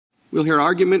We'll hear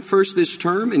argument first this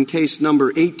term in case number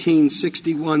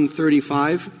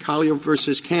 186135, Collier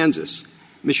v. Kansas.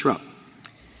 Ms. Schrupp.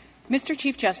 Mr.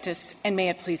 Chief Justice, and may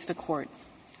it please the Court,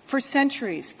 for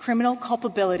centuries, criminal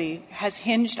culpability has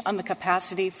hinged on the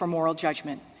capacity for moral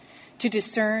judgment, to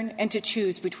discern and to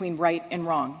choose between right and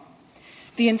wrong.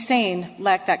 The insane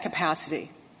lack that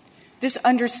capacity. This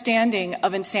understanding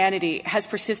of insanity has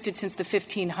persisted since the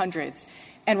 1500s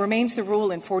and remains the rule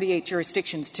in 48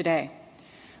 jurisdictions today.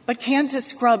 But Kansas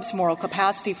scrubs moral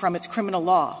capacity from its criminal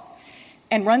law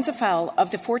and runs afoul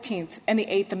of the 14th and the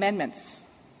 8th Amendments.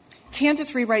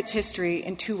 Kansas rewrites history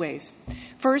in two ways.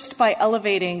 First, by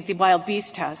elevating the wild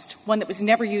beast test, one that was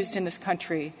never used in this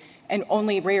country and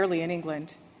only rarely in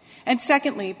England. And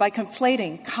secondly, by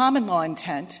conflating common law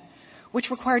intent, which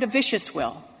required a vicious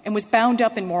will and was bound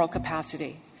up in moral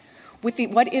capacity, with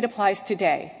what it applies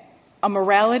today, a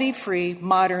morality-free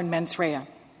modern mens rea.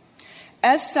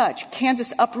 As such,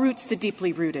 Kansas uproots the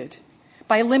deeply rooted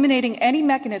by eliminating any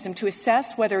mechanism to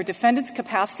assess whether a defendant's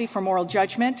capacity for moral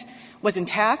judgment was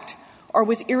intact or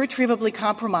was irretrievably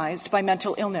compromised by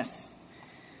mental illness.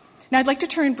 Now, I'd like to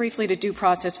turn briefly to due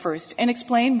process first and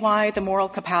explain why the moral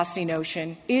capacity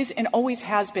notion is and always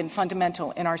has been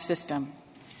fundamental in our system.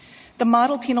 The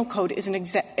Model Penal Code is an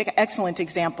excellent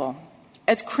example.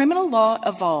 As criminal law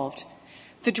evolved,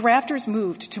 the drafters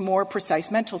moved to more precise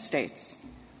mental states.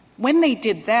 When they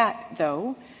did that,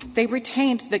 though, they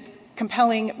retained the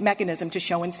compelling mechanism to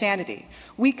show insanity.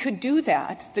 We could do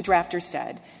that, the drafters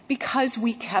said, because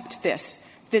we kept this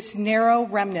narrow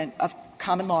remnant of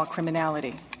common law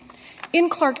criminality. In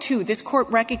Clark II, this Court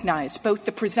recognized both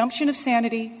the presumption of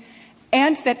sanity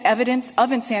and that evidence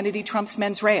of insanity trumps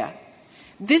mens rea.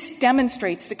 This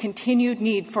demonstrates the continued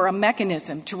need for a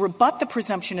mechanism to rebut the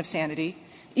presumption of sanity,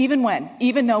 even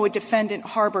though a defendant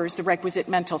harbors the requisite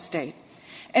mental state.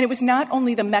 And it was not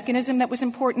only the mechanism that was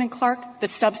important in Clark, the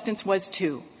substance was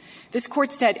too. This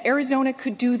Court said Arizona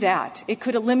could do that. It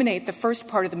could eliminate the first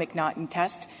part of the McNaughton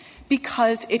test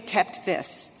because it kept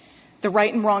this, the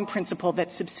right and wrong principle that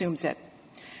subsumes it.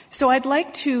 So I'd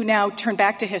like to now turn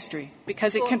back to history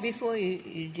because it can... Before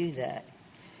you do that,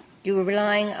 you were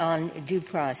relying on due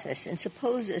process. And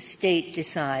suppose a state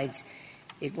decides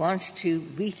it wants to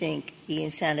rethink the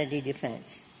insanity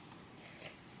defense.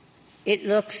 It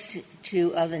looks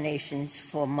to other nations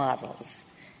for models.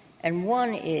 And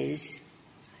one is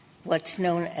what's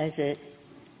known as a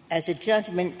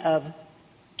judgment of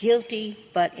guilty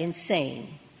but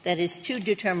insane. That is, two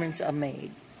determinants are made.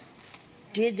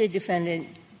 Did the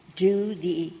defendant do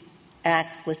the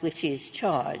act with which he is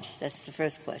charged? That's the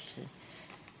first question.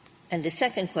 And the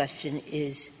second question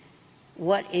is,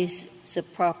 what is the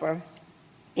proper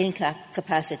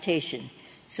incapacitation?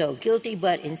 So guilty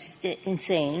but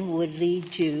insane would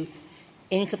lead to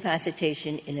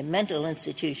incapacitation in a mental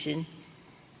institution.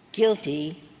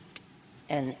 Guilty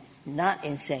and not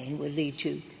insane would lead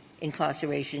to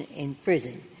incarceration in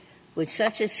prison. Would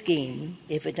such a scheme,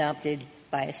 if adopted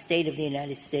by a state of the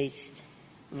United States,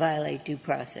 violate due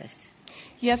process?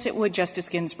 Yes, it would, Justice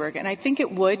Ginsburg. And I think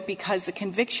it would because the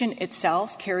conviction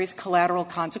itself carries collateral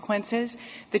consequences.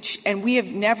 And we have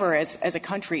never, as a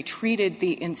country, treated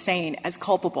the insane as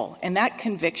culpable. And that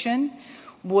conviction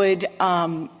would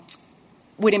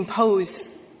impose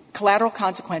collateral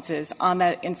consequences on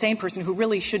that insane person who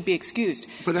really should be excused.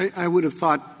 But I would have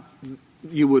thought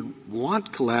you would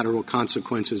want collateral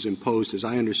consequences imposed, as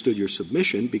I understood your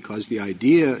submission, because the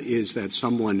idea is that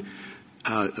someone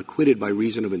acquitted by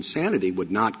reason of insanity would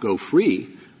not go free,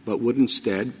 but would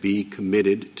instead be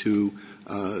committed to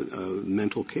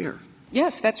mental care.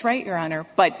 Yes, that's right, Your Honor.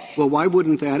 But well, why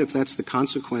wouldn't that, if that's the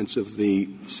consequence of the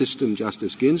system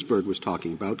Justice Ginsburg was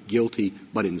talking about, guilty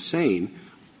but insane?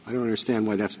 I don't understand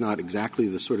why that's not exactly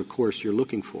the sort of course you're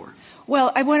looking for.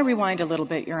 Well, I want to rewind a little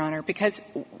bit, Your Honor, because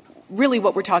really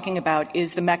what we're talking about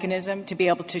is the mechanism to be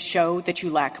able to show that you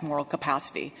lack moral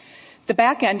capacity. The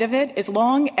back end of it, as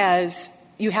long as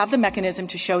you have the mechanism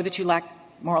to show that you lack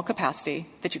moral capacity,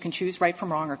 that you can choose right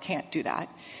from wrong or can't do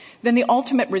that, then the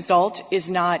ultimate result is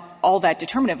not all that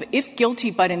determinative. If guilty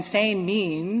but insane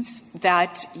means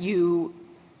that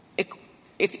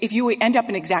if you end up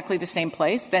in exactly the same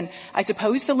place, then I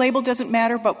suppose the label doesn't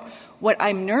matter. But what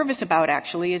I'm nervous about,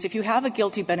 actually, is if you have a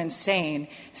guilty but insane,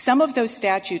 some of those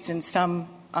statutes in some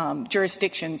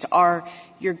jurisdictions are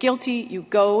you're guilty, you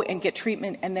go and get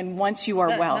treatment, and then once you are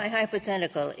well. My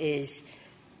hypothetical is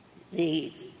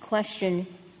the question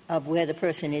of where the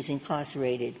person is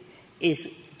incarcerated is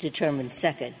determined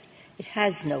second. It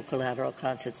has no collateral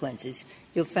consequences.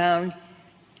 You're found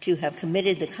to have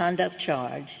committed the conduct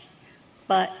charge,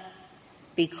 but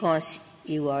because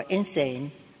you are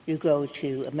insane, you go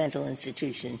to a mental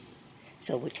institution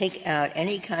So we'll take out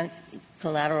any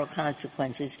collateral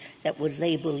consequences that would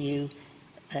label you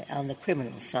on the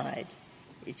criminal side.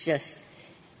 It's just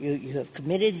you have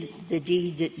committed the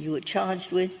deed that you were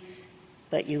charged with,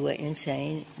 but you were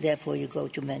insane, therefore you go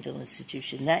to mental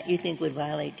institution. That you think would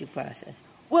violate due process?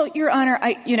 Well, Your Honor,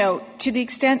 to the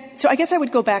extent – so I guess I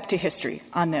would go back to history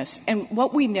on this. And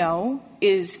what we know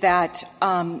is that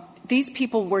these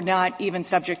people were not even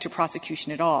subject to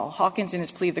prosecution at all. Hawkins, in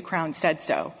his plea of the Crown, said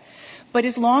so. But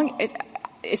as long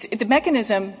as the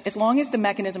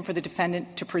mechanism for the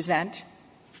defendant to present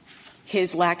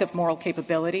his lack of moral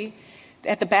capability,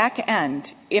 at the back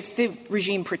end, if the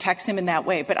regime protects him in that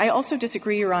way. But I also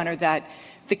disagree, Your Honor, that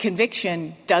the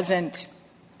conviction doesn't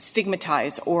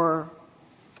stigmatize or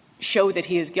show that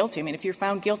he is guilty. I mean, if you're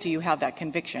found guilty, you have that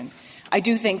conviction. I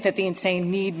do think that the insane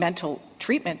need mental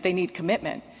treatment. They need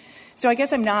commitment. So I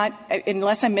guess I'm not,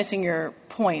 unless I'm missing your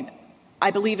point, I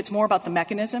believe it's more about the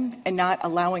mechanism and not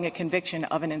allowing a conviction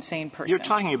of an insane person. You're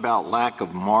talking about lack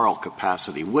of moral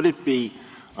capacity. Would it be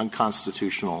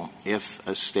unconstitutional if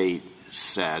a state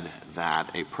said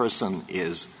that a person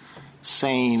is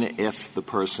sane if the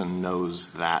person knows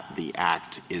that the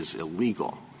act is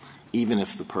illegal, even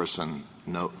if the person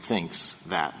thinks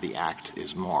that the act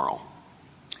is moral?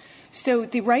 So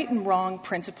the right and wrong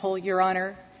principle, Your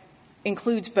Honor,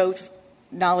 includes both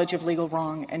knowledge of legal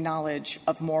wrong and knowledge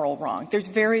of moral wrong. There's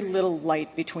very little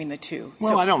light between the two.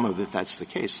 Well, I don't know that that's the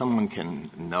case. Someone can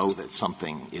know that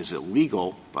something is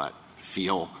illegal but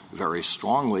feel very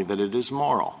strongly that it is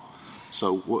moral.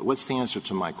 So what's the answer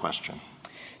to my question?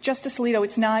 Justice Alito,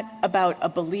 it's not about a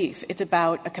belief. It's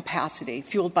about a capacity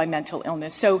fueled by mental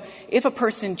illness. So if a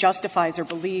person justifies or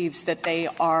believes that they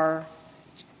are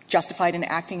justified in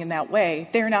acting in that way,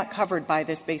 they're not covered by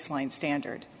this baseline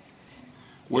standard.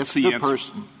 What's the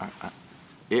answer?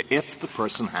 If the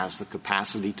person has the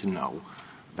capacity to know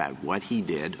that what he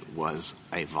did was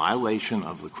a violation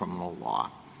of the criminal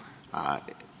law,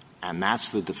 and that's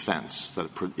the defense that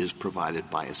is provided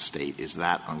by a state, is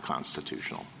that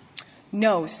unconstitutional?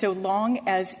 No, so long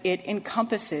as it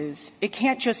encompasses, it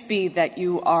can't just be that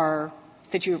you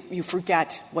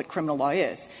forget what criminal law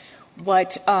is.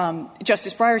 What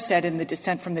Justice Breyer said in the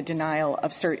dissent from the denial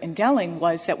of cert in Delling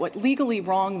was that what legally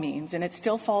wrong means, and it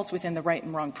still falls within the right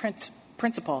and wrong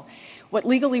principle, what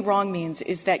legally wrong means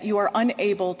is that you are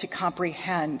unable to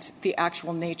comprehend the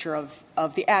actual nature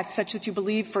of the act, such that you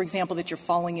believe, for example, that you're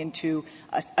falling into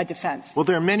a defense. Well,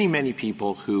 there are many, many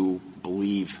people who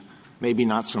believe, maybe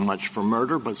not so much for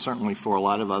murder, but certainly for a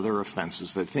lot of other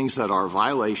offenses, that things that are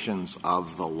violations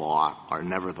of the law are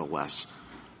nevertheless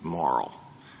moral.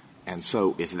 And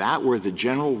so if that were the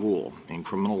general rule in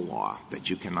criminal law,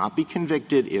 that you cannot be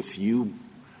convicted if you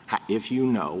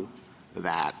know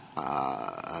that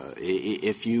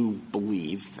if you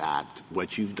believe that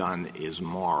what you've done is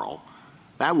moral,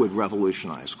 that would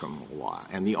revolutionize criminal law.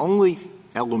 And the only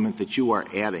element that you are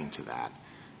adding to that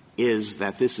is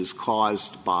that this is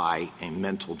caused by a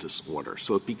mental disorder.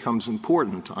 So it becomes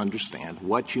important to understand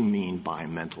what you mean by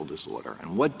mental disorder.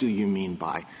 And what do you mean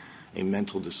by a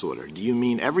mental disorder? Do you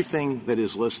mean everything that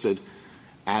is listed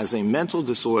as a mental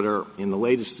disorder in the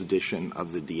latest edition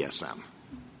of the DSM?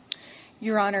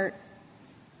 Your Honor,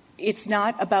 it's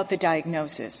not about the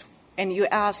diagnosis. And you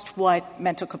asked what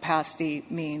mental capacity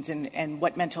means and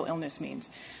what mental illness means.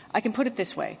 I can put it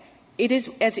this way. It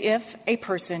is as if a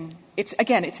person –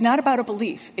 it's not about a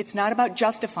belief. It's not about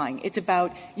justifying. It's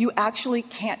about you actually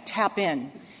can't tap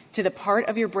in to the part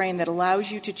of your brain that allows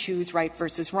you to choose right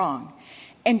versus wrong.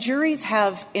 And juries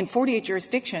have, in 48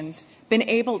 jurisdictions, been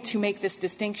able to make this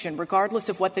distinction regardless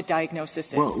of what the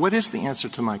diagnosis is. Well, what is the answer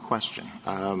to my question?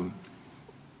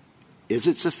 Is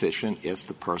it sufficient if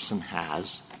the person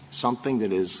has something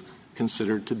that is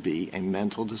considered to be a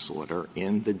mental disorder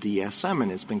in the DSM?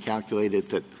 And it's been calculated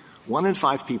that 1 in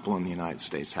 5 people in the United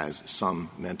States has some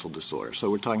mental disorder.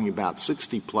 So we're talking about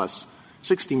 60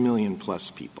 million plus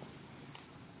people.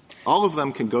 All of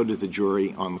them can go to the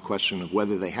jury on the question of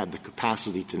whether they had the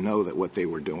capacity to know that what they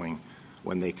were doing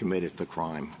when they committed the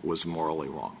crime was morally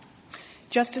wrong.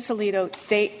 Justice Alito,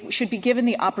 they should be given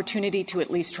the opportunity to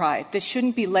at least try. This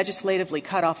shouldn't be legislatively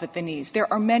cut off at the knees.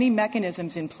 There are many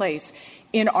mechanisms in place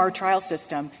in our trial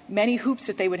system, many hoops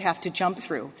that they would have to jump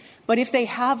through. But if they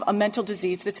have a mental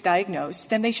disease that's diagnosed,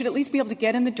 then they should at least be able to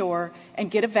get in the door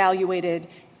and get evaluated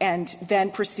and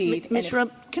then proceed. Ms.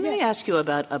 Rupp, can I ask you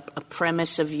about a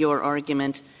premise of your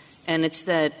argument? And it's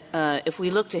that if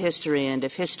we look to history and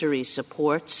if history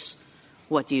supports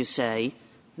what you say,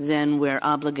 then we're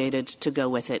obligated to go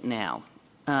with it now.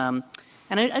 And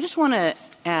I just want to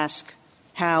ask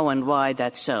how and why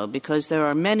that's so, because there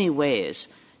are many ways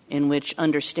in which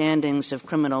understandings of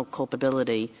criminal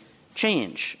culpability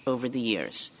change over the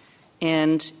years.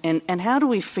 And how do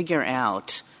we figure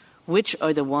out which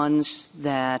are the ones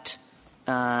that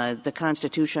the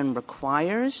Constitution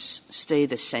requires stay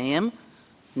the same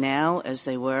now as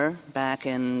they were back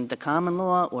in the common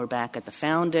law or back at the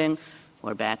founding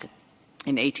or back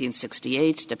in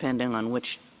 1868, depending on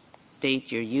which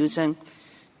date you're using,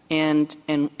 and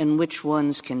which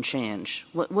ones can change?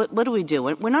 What do we do?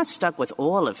 We're not stuck with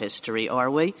all of history, are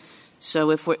we?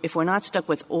 So if we're not stuck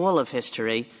with all of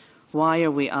history, why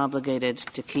are we obligated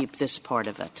to keep this part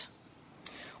of it?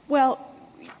 Well,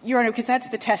 Your Honor, because that's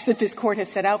the test that this Court has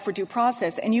set out for due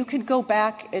process, and you could go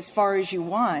back as far as you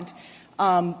want,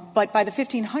 but by the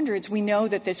 1500s, we know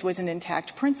that this was an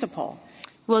intact principle.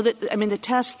 Well, the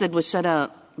test that was set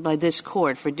out by this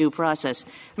Court for due process,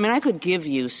 I could give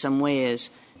you some ways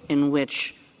in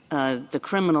which the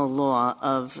criminal law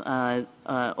of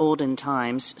olden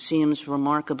times seems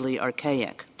remarkably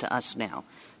archaic to us now.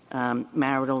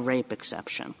 Marital rape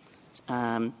exception,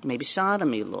 maybe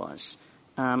sodomy laws.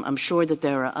 I'm sure that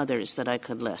there are others that I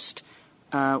could list.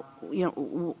 What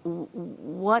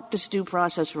does due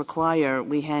process require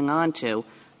we hang on to,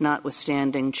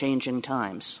 notwithstanding changing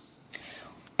times?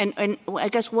 And I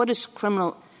guess what is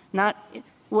criminal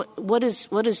what does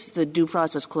the due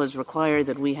process clause require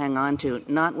that we hang on to,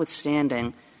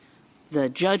 notwithstanding the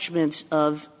judgments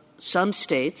of some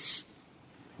states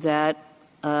that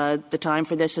the time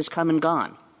for this has come and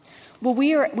gone? Well,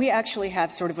 we actually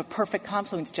have sort of a perfect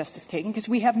confluence, Justice Kagan, because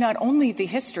we have not only the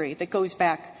history that goes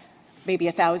back maybe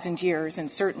 1,000 years and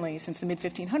certainly since the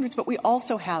mid-1500s, but we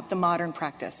also have the modern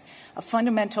practice,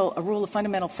 a rule of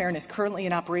fundamental fairness currently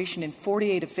in operation in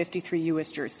 48 of 53 U.S.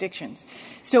 jurisdictions.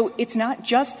 So it's not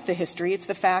just the history, it's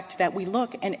the fact that we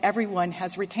look and everyone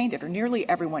has retained it, or nearly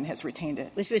everyone has retained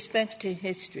it. With respect to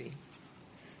history,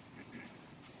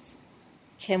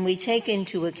 can we take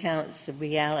into account the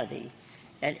reality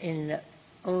that in the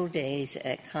old days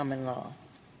at common law,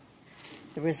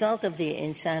 the result of the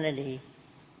insanity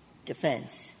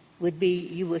defense would be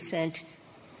you were sent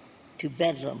to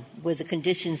Bedlam, where the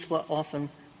conditions were often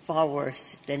far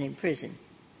worse than in prison.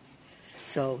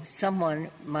 So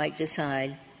someone might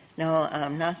decide, no,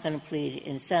 I'm not going to plead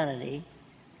insanity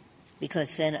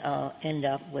because then I'll end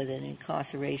up with an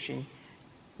incarceration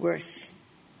worse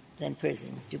than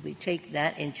prison. Do we take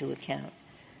that into account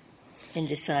in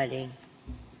deciding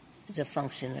the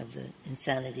function of the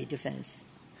insanity defense?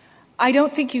 I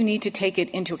don't think you need to take it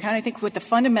into account. I think what the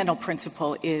fundamental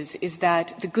principle is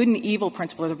that the good and evil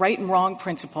principle, or the right and wrong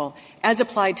principle, as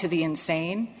applied to the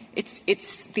insane,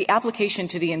 it's the application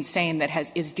to the insane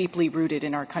that is deeply rooted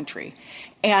in our country.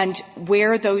 And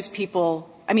where those people,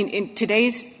 in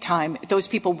today's time, those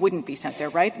people wouldn't be sent there,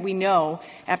 right? We know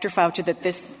after Fauci that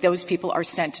those people are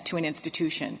sent to an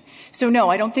institution. So no,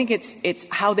 I don't think it's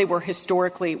how they were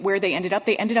historically, where they ended up.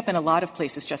 They ended up in a lot of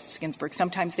places, Justice Ginsburg.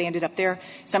 Sometimes they ended up there.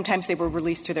 Sometimes they were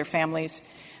released to their families.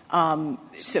 So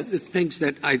the things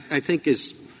that I think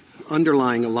is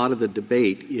underlying a lot of the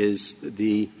debate is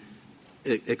the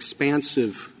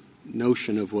expansive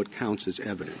notion of what counts as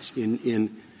evidence. In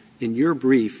your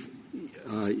brief,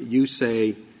 you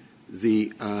say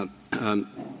the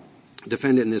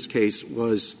defendant in this case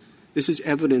this is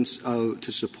evidence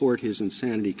to support his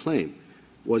insanity claim,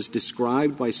 was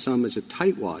described by some as a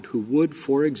tightwad who would,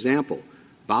 for example,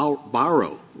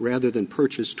 borrow rather than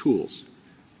purchase tools.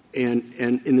 And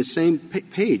in the same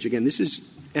page, again, this is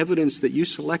evidence that you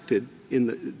selected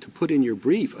to put in your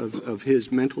brief of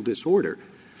his mental disorder,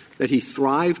 that he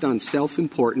thrived on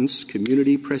self-importance,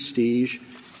 community prestige,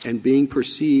 and being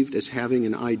perceived as having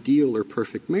an ideal or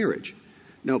perfect marriage.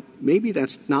 Now, maybe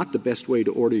that's not the best way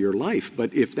to order your life,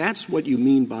 but if that's what you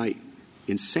mean by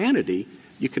insanity,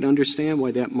 you can understand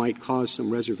why that might cause some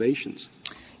reservations.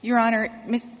 Your Honor,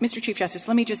 Mr. Chief Justice,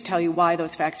 let me just tell you why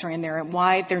those facts are in there and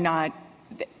why they're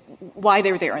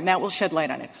there, and that will shed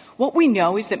light on it. What we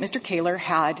know is that Mr. Kaler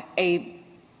had a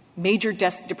major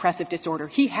depressive disorder.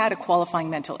 He had a qualifying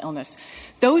mental illness.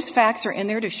 Those facts are in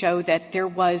there to show that there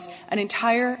was an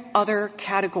entire other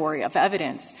category of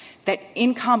evidence that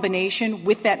in combination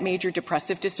with that major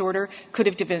depressive disorder could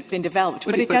have been developed.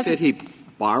 But it doesn't. That he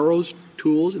borrows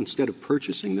tools instead of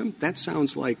purchasing them, that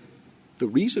sounds like the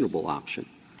reasonable option.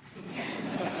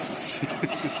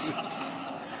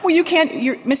 Well, you can't,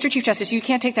 Mr. Chief Justice, you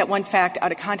can't take that one fact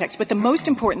out of context. But the most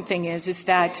important thing is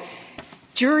that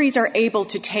juries are able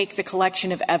to take the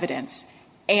collection of evidence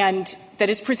and that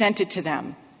is presented to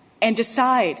them and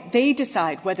decide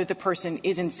whether the person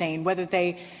is insane, whether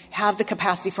they have the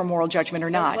capacity for moral judgment or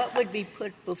not. What would be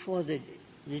put before the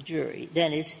jury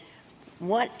then is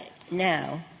what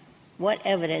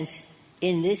evidence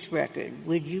in this record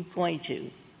would you point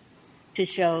to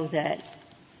show that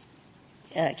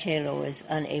Taylor was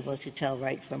unable to tell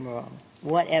right from wrong?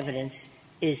 What evidence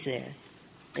is there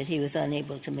that he was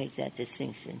unable to make that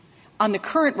distinction? On the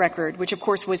current record, which of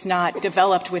course was not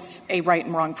developed with a right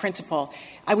and wrong principle,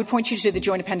 I would point you to the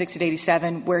Joint Appendix at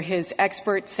 87, where his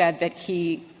expert said that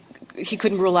he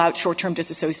couldn't rule out short-term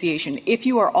disassociation. If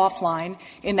you are offline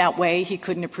in that way, he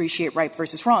couldn't appreciate right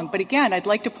versus wrong. But again, I'd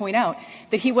like to point out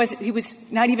that he was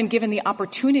not even given the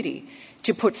opportunity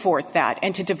to put forth that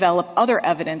and to develop other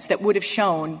evidence that would have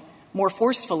shown more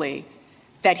forcefully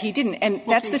that he didn't. And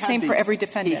that's the same for every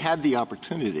defendant. He had the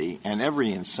opportunity and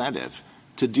every incentive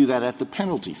to do that at the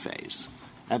penalty phase.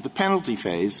 At the penalty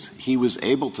phase, he was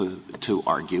able to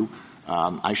argue,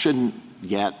 I shouldn't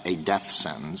get a death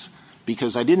sentence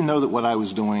because I didn't know that what I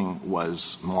was doing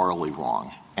was morally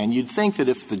wrong. And you'd think that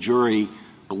if the jury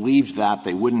believed that,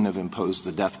 they wouldn't have imposed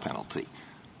the death penalty.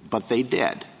 But they did.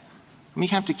 I mean,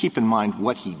 you have to keep in mind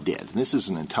what he did. This is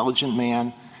an intelligent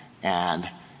man, and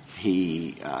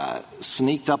he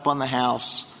sneaked up on the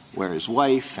house where his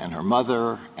wife and her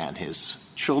mother and his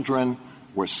children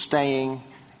were staying.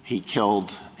 He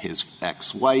killed his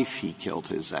ex-wife. He killed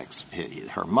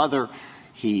her mother.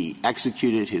 He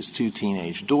executed his 2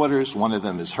 teenage daughters. One of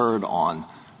them is heard on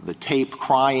the tape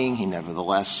crying. He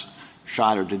nevertheless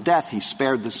shot her to death. He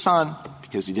spared the son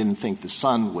because he didn't think the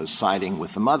son was siding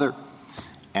with the mother.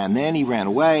 And then he ran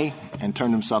away and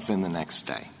turned himself in the next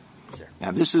day.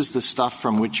 Now, this is the stuff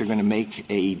from which you're going to make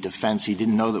a defense. He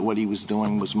didn't know that what he was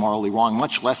doing was morally wrong,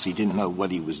 much less he didn't know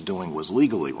what he was doing was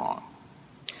legally wrong.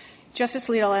 Justice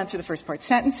Alito, I'll answer the first part.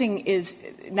 Sentencing is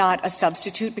not a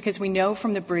substitute because we know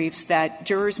from the briefs that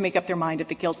jurors make up their mind at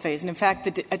the guilt phase. And, in fact,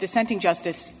 a dissenting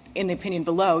justice in the opinion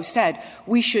below said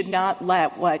we should not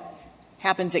let what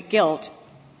happens at guilt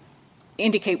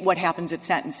indicate what happens at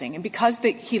sentencing. And because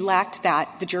the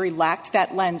jury lacked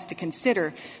that lens to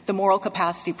consider the moral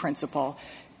capacity principle,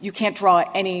 you can't draw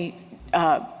any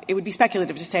it would be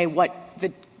speculative to say what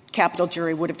the capital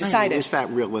jury would have decided. Is that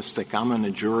realistic? I'm in a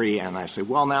jury and I say,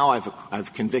 well, now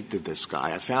I've convicted this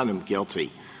guy. I found him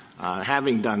guilty.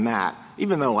 Having done that,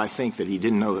 even though I think that he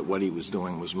didn't know that what he was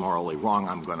doing was morally wrong,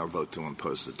 I'm going to vote to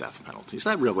impose the death penalty. Is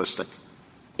that realistic?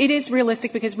 It is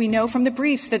realistic because we know from the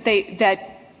briefs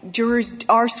that jurors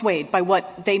are swayed by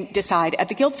what they decide at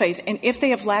the guilt phase. And if they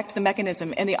have lacked the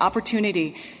mechanism and the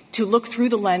opportunity to look through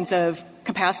the lens of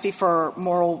capacity for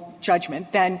moral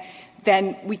judgment, then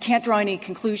we can't draw any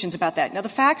conclusions about that. Now, the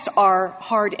facts are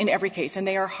hard in every case, and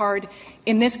they are hard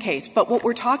in this case. But what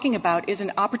we're talking about is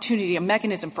an opportunity, a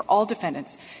mechanism for all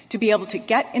defendants to be able to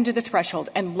get into the threshold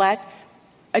and let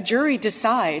a jury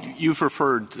decide. You've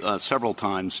referred several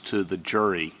times to the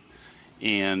jury,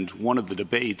 and one of the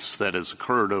debates that has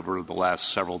occurred over the last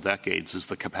several decades is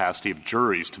the capacity of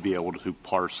juries to be able to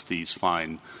parse these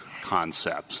fine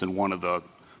concepts. And one of the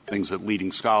things that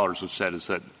leading scholars have said is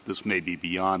that this may be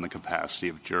beyond the capacity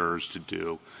of jurors to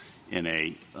do in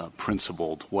a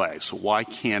principled way. So why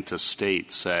can't a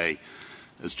state say,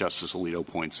 as Justice Alito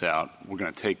points out, we're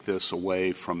going to take this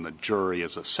away from the jury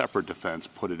as a separate defense,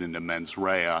 put it into mens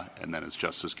rea, and then, as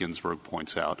Justice Ginsburg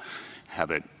points out, have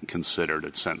it considered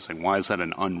at sentencing? Why is that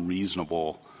an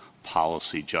unreasonable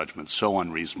policy judgment, so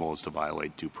unreasonable as to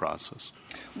violate due process?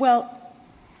 Well,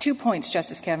 2 points,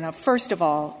 Justice Kavanaugh. First of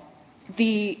all,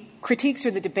 the critiques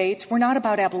or the debates were not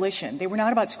about abolition. They were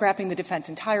not about scrapping the defense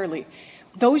entirely.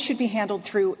 Those should be handled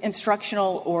through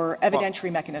instructional or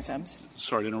evidentiary mechanisms.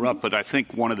 Sorry to interrupt, but I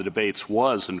think one of the debates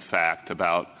was, in fact,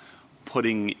 about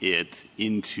putting it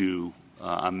into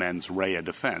a mens rea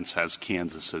defense, as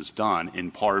Kansas has done,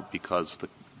 in part because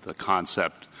the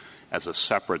concept as a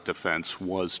separate defense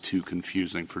was too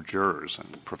confusing for jurors.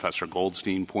 And Professor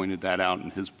Goldstein pointed that out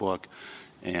in his book,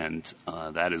 and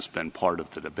that has been part of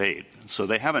the debate. So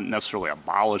they haven't necessarily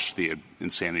abolished the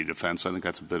insanity defense. I think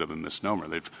that's a bit of a misnomer.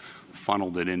 They've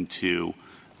funneled it into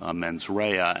mens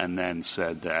rea and then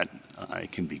said that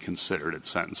it can be considered at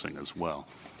sentencing as well.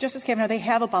 Justice Kavanaugh, they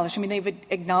have abolished. I mean, they've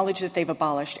acknowledged that they've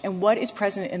abolished. And what is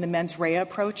present in the mens rea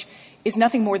approach is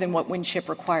nothing more than what Winship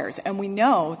requires. And we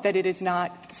know that it is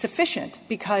not sufficient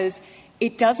because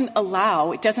it doesn't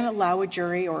allow a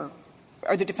jury or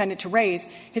the defendant to raise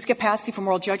his capacity for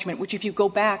moral judgment, which, if you go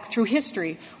back through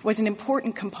history, was an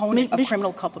important component of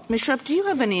criminal culpability. Ms. Schrupp, do you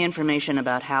have any information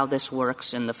about how this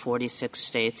works in the 46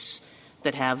 states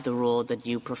that have the rule that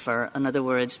you prefer? In other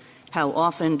words, how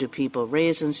often do people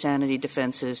raise insanity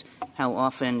defenses? How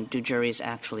often do juries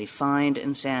actually find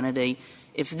insanity?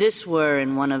 If this were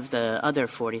in one of the other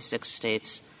 46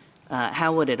 states,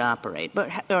 how would it operate?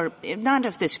 Or not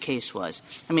if this case was.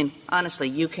 I mean, honestly,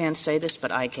 you can't say this,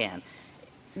 but I can.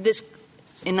 This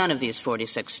in none of these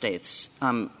 46 states,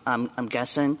 I'm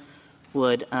guessing,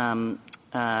 would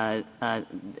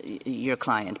your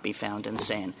client be found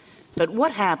insane. But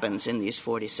what happens in these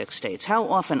 46 states? How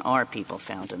often are people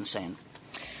found insane?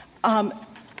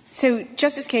 So,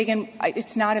 Justice Kagan,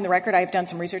 it's not in the record. I've done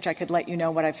some research. I could let you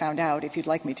know what I found out if you'd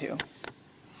like me to.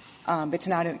 It's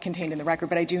not contained in the record,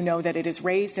 but I do know that it is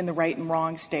raised in the right and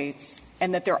wrong states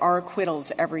and that there are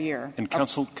acquittals every year. And,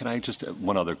 counsel, can I just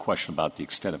one other question about the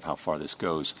extent of how far this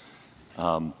goes?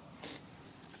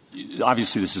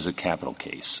 Obviously, this is a capital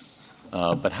case.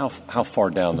 But how far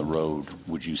down the road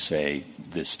would you say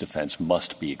this defense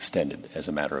must be extended as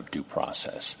a matter of due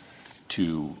process?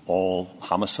 To all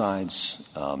homicides,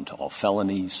 to all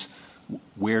felonies?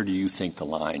 Where do you think the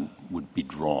line would be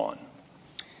drawn?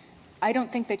 I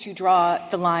don't think that you draw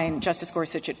the line, Justice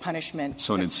Gorsuch, at punishment.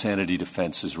 So an insanity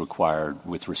defense is required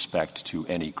with respect to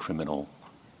any criminal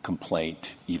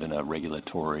complaint, even a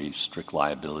regulatory, strict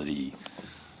liability,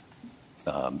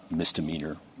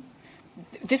 misdemeanor?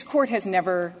 This Court has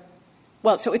never –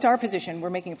 well, so it's our position. We're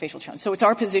making a facial challenge. So it's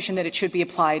our position that it should be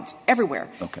applied everywhere.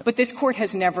 Okay. But this Court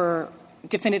has never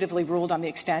definitively ruled on the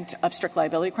extent of strict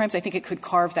liability crimes. I think it could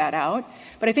carve that out.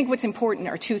 But I think what's important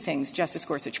are two things, Justice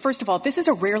Gorsuch. First of all, this is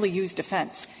a rarely used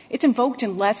defense. It's invoked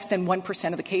in less than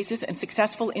 1% of the cases and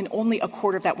successful in only a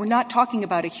quarter of that. We're not talking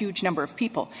about a huge number of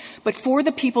people. But for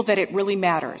the people that it really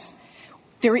matters,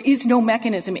 there is no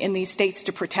mechanism in these states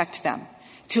to protect them,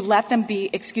 to let them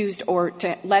be excused or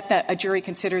to let a jury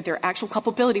consider their actual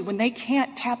culpability when they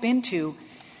can't tap into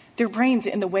their brains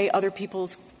in the way other people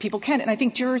can. And I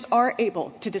think jurors are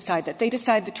able to decide that. They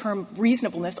decide the term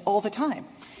reasonableness all the time.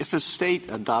 If a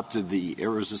state adopted the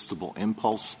irresistible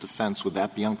impulse defense, would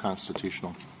that be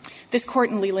unconstitutional? This Court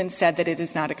in Leland said that it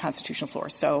is not a constitutional floor,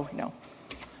 so no.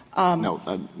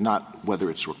 Not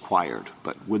whether it's required,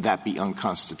 but would that be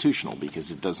unconstitutional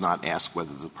because it does not ask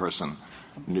whether the person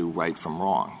knew right from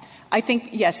wrong? I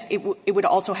think, yes, it would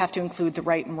also have to include the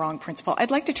right and wrong principle.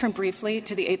 I'd like to turn briefly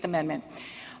to the Eighth Amendment.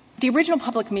 The original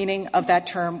public meaning of that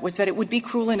term was that it would be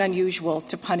cruel and unusual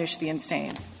to punish the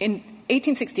insane. In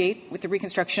 1868, with the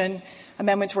Reconstruction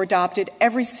Amendments were adopted,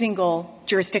 every single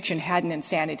jurisdiction had an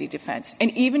insanity defense.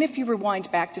 And even if you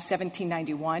rewind back to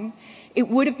 1791, it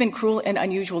would have been cruel and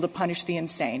unusual to punish the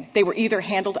insane. They were either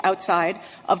handled outside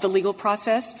of the legal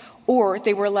process or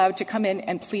they were allowed to come in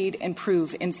and plead and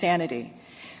prove insanity.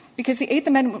 Because the Eighth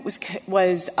Amendment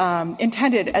was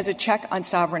intended as a check on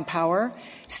sovereign power,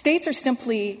 states are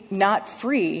simply not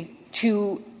free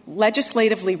to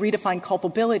legislatively redefine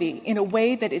culpability in a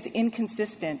way that is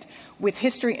inconsistent with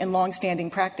history and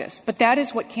longstanding practice. But that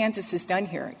is what Kansas has done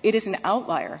here. It is an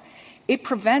outlier. It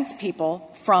prevents people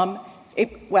from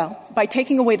by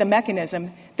taking away the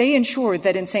mechanism, they ensure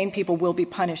that insane people will be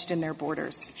punished in their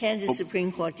borders. The Kansas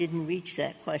Supreme Court didn't reach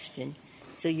that question,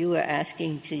 so you are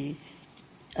asking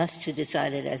us to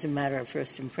decide it as a matter of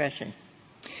first impression.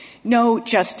 No,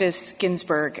 Justice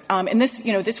Ginsburg. And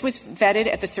this was vetted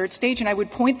at the cert stage, and I would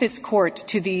point this Court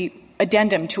to the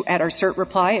addendum at our cert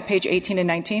reply at page 18 and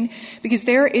 19, because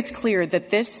there it's clear that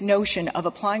this notion of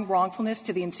applying wrongfulness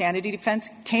to the insanity defense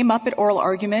came up at oral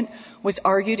argument, was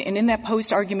argued, and in that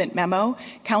post-argument memo,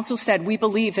 counsel said, we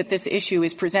believe that this issue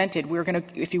is presented. We're going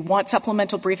to, if you want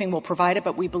supplemental briefing, we'll provide it,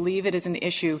 but we believe it is an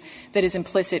issue that is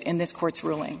implicit in this Court's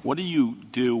ruling. What do you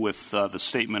do with the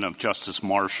statement of Justice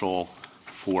Marshall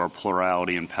for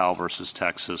plurality in Powell versus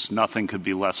Texas? Nothing could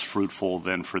be less fruitful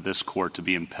than for this Court to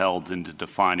be impelled into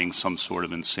defining some sort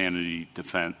of insanity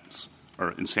defense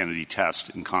or insanity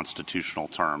test in constitutional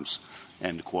terms,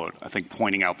 end quote. I think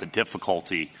pointing out the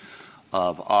difficulty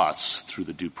of us, through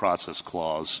the Due Process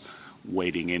Clause,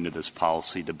 wading into this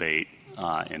policy debate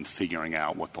and figuring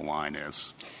out what the line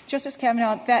is. Justice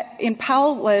Kavanaugh, that in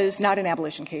Powell was not an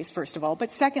abolition case, first of all.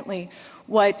 But secondly,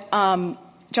 what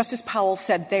Justice Powell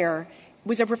said there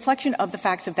was a reflection of the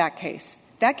facts of that case.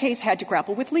 That case had to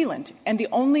grapple with Leland, and the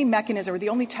only mechanism or the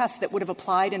only test that would have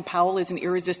applied in Powell is an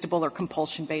irresistible or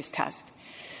compulsion-based test.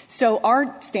 So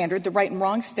our standard, the right and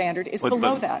wrong standard, is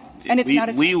below that. And it's not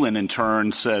a Leland, in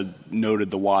turn,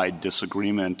 noted the wide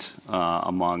disagreement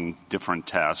among different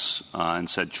tests and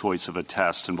said choice of a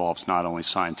test involves not only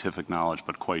scientific knowledge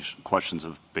but questions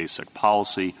of basic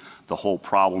policy. The whole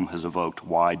problem has evoked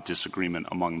wide disagreement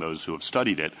among those who have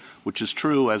studied it, which is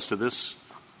true as to the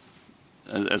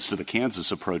Kansas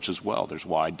approach as well. There's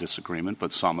wide disagreement,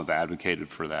 but some have advocated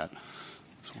for that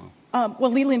as well.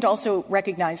 Well, Leland also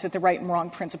recognized that the right and wrong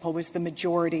principle was the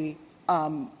majority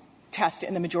test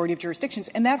in the majority of jurisdictions,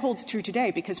 and that holds true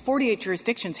today because 48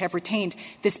 jurisdictions have retained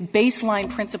this baseline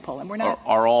principle, and we're not.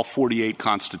 Are all 48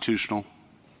 constitutional?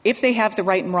 If they have the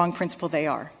right and wrong principle, they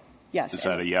are. Yes. Is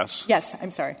that a yes? Yes,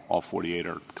 I'm sorry. All 48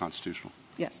 are constitutional?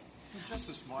 Yes.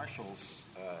 Justice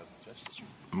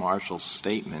Marshall's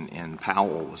statement in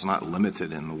Powell was not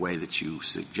limited in the way that you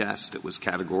suggest. It was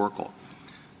categorical.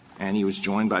 And he was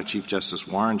joined by Chief Justice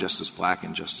Warren, Justice Black,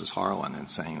 and Justice Harlan in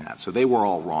saying that. So they were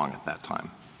all wrong at that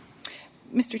time.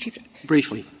 Mr. Chief.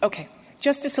 Briefly. Okay.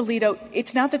 Justice Alito,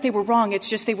 it's not that they were wrong. It's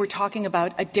just they were talking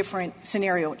about a different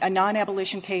scenario, a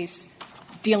non-abolition case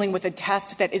dealing with a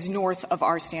test that is north of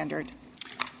our standard.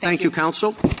 Thank you,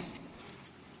 counsel.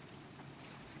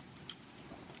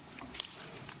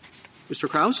 Mr.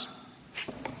 Krause?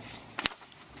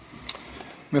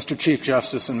 Mr. Chief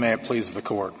Justice, and may it please the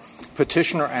Court,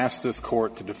 Petitioner asked this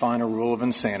Court to define a rule of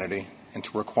insanity and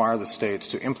to require the states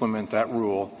to implement that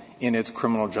rule in its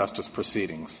criminal justice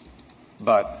proceedings.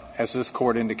 But, as this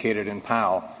Court indicated in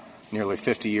Powell nearly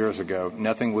 50 years ago,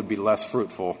 nothing would be less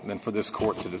fruitful than for this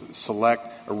Court to select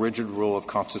a rigid rule of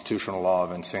constitutional law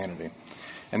of insanity.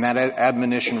 And that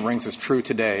admonition rings as true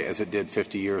today as it did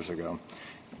 50 years ago.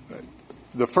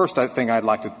 The first thing I'd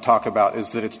like to talk about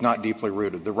is that it's not deeply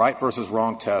rooted. The right versus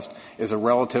wrong test is a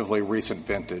relatively recent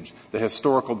vintage. The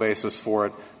historical basis for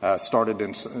it started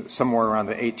in somewhere around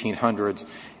the 1800s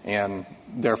and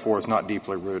therefore is not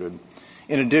deeply rooted.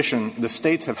 In addition, the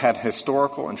states have had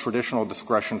historical and traditional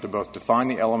discretion to both define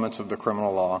the elements of the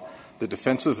criminal law, the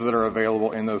defenses that are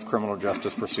available in those criminal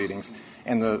justice proceedings,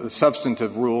 and the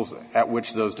substantive rules at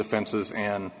which those defenses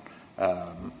and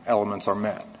elements are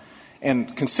met.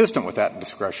 And consistent with that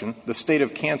discretion, the state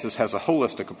of Kansas has a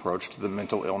holistic approach to the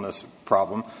mental illness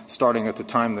problem, starting at the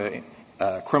time the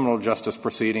criminal justice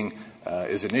proceeding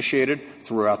is initiated,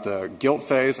 throughout the guilt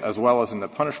phase, as well as in the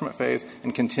punishment phase,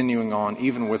 and continuing on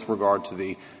even with regard to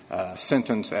the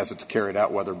sentence as it's carried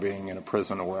out, whether being in a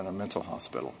prison or in a mental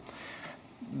hospital.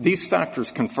 These factors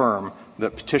confirm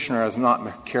that Petitioner has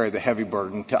not carried the heavy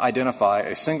burden to identify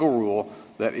a single rule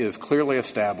that is clearly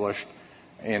established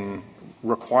and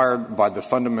required by the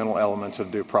fundamental elements of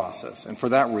due process. And for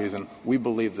that reason, we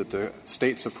believe that the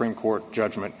state Supreme Court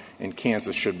judgment in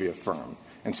Kansas should be affirmed.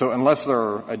 And so unless there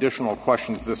are additional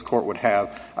questions this Court would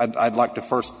have, I'd like to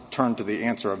first turn to the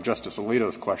answer of Justice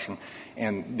Alito's question.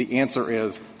 And the answer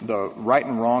is the right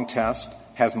and wrong test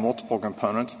has multiple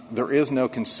components. There is no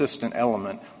consistent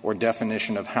element or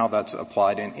definition of how that's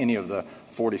applied in any of the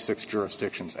 46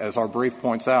 jurisdictions. As our brief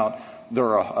points out,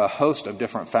 there are a host of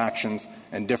different factions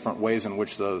and different ways in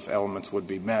which those elements would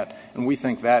be met. And we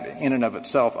think that in and of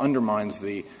itself undermines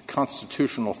the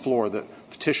constitutional floor that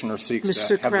Petitioner seeks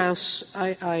to have. Mr. Krause,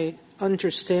 I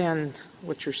understand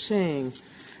what you're saying,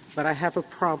 but I have a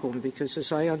problem because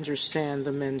as I understand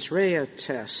the mens rea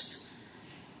test,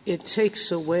 it takes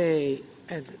away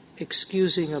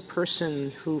excusing a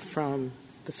person who from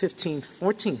the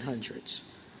 1400s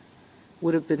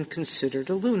would have been considered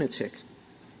a lunatic.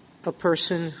 A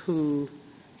person who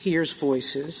hears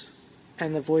voices,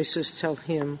 and the voices tell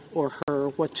him or her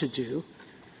what to do,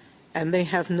 and they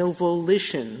have no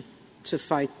volition to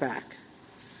fight back.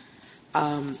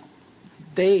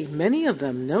 Many of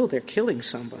them know they're killing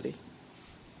somebody.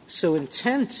 So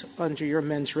intent under your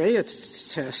mens rea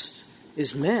test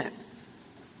is met.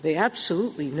 They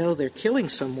absolutely know they're killing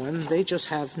someone. They just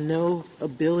have no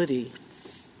ability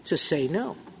to say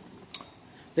no.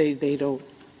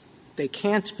 They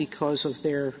can't because of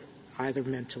their either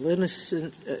mental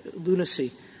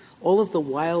lunacy. All of the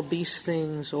wild beast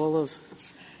things,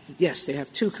 yes, they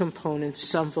have two components,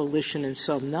 some volition and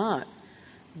some not.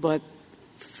 But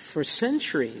for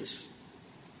centuries,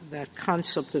 that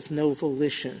concept of no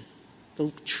volition,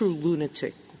 the true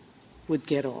lunatic would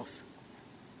get off.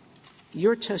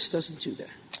 Your test doesn't do that.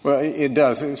 Well, it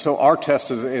does. So our test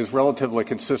is relatively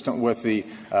consistent with the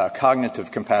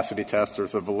cognitive capacity test.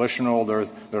 There's a volitional,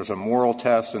 there's a moral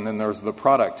test, and then there's the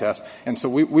product test. And so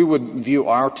we would view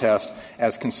our test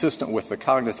as consistent with the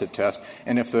cognitive test.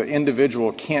 And if the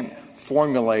individual can't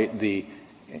formulate the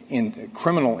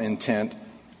criminal intent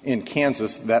in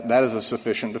Kansas, that is a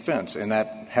sufficient defense. And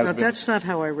that has now, been. That's not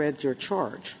how I read your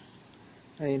charge.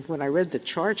 I mean, when I read the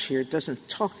charge here, it doesn't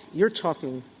talk. You're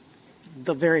talking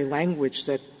the very language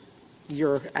that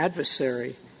your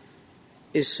adversary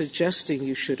is suggesting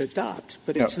you should adopt,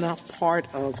 but it's not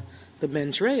part of the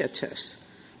mens rea test.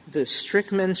 The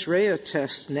strict mens rea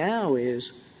test now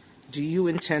is, do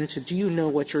you know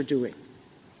what you're doing?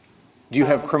 Do you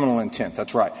have criminal intent?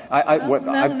 That's right.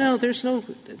 No, there's no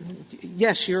 –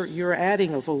 yes, you're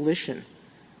adding a volition,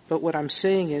 but what I'm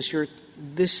saying is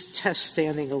this test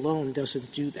standing alone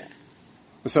doesn't do that.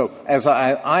 So as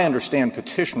I understand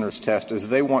petitioner's test is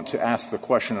they want to ask the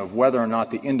question of whether or not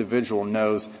the individual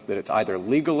knows that it's either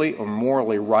legally or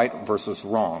morally right versus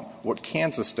wrong. What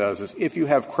Kansas does is if you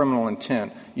have criminal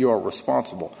intent, you are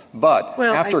responsible. But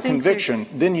after conviction,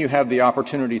 then you have the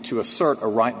opportunity to assert a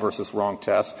right versus wrong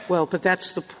test. Well, but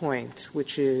that's the point,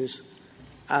 which is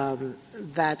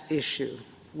that issue,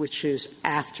 which is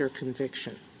after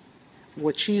conviction.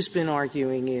 What she's been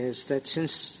arguing is that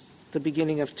since the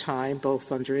beginning of time,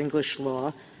 both under English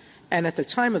law and at the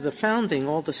time of the founding,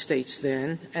 all the states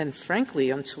then, and frankly,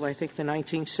 until I think the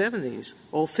 1970s,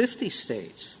 all 50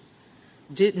 states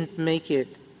didn't make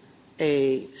it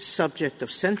a subject of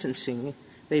sentencing.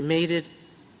 They made it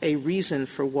a reason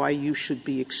for why you should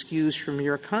be excused from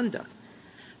your conduct,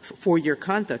 for your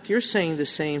conduct. You're saying the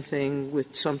same thing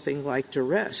with something like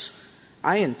duress.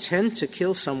 I intend to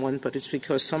kill someone, but it's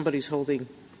because somebody's holding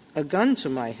a gun to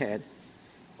my head.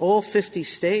 All 50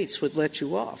 states would let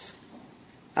you off.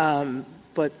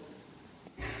 But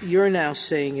you're now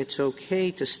saying it's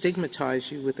okay to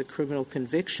stigmatize you with a criminal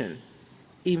conviction,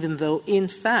 even though, in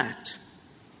fact,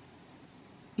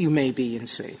 you may be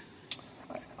insane.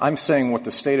 I'm saying what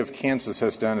the state of Kansas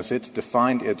has done is it's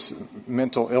defined its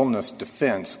mental illness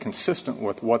defense consistent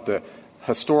with what the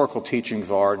historical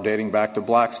teachings are, dating back to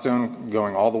Blackstone,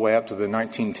 going all the way up to the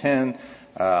 1910.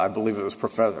 I believe it was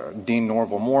Professor Dean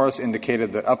Norval Morris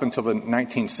indicated that up until the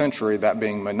 19th century, that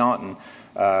being Monoton,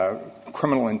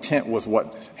 criminal intent was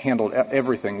what handled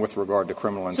everything with regard to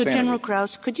criminal insanity. So, General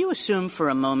Krause, could you assume for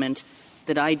a moment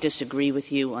that I disagree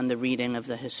with you on the reading of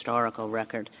the historical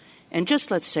record? And just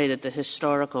let's say that the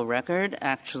historical record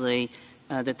actually,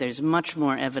 that there's much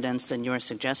more evidence than you're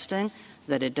suggesting,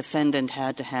 that a defendant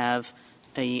had to have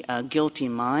a guilty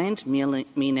mind,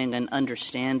 meaning an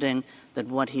understanding that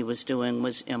what he was doing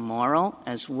was immoral,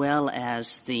 as well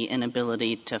as the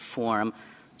inability to form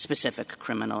specific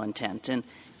criminal intent. And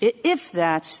if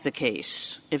that's the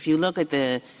case, if you look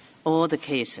at all the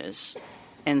cases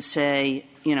and say,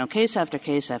 case after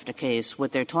case after case,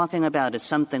 what they're talking about is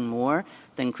something more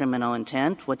than criminal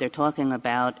intent, what they're talking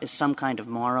about is some kind of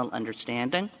moral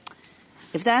understanding,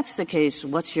 if that's the case,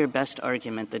 what's your best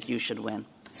argument that you should win?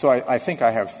 So I think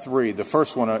I have three. The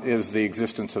first one is the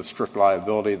existence of strict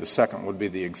liability. The second would be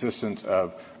the existence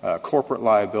of corporate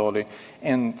liability.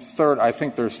 And third, I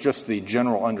think there's just the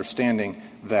general understanding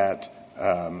that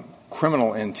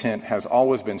criminal intent has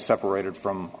always been separated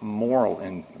from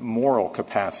moral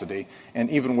capacity. And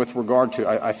even with regard to,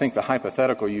 I think the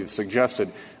hypothetical you've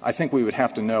suggested, I think we would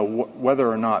have to know whether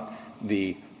or not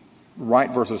the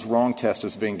right versus wrong test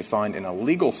is being defined in a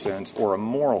legal sense or a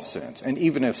moral sense. And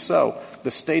even if so,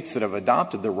 the states that have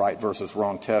adopted the right versus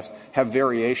wrong test have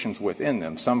variations within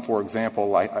them. Some, for example,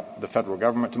 like the federal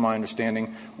government, to my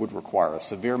understanding, would require a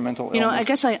severe mental illness. I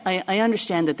guess I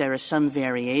understand that there are some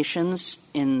variations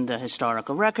in the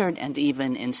historical record and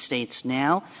even in states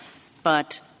now,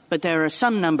 but there are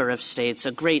some number of states,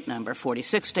 a great number,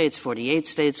 46 states, 48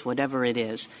 states, whatever it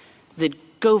is, that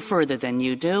go further than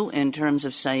you do in terms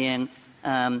of saying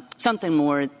something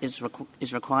more is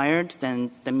required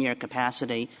than the mere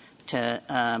capacity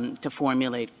to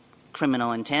formulate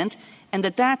criminal intent, and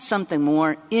that something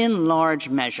more, in large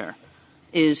measure,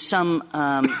 is some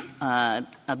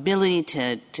ability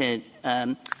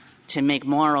to make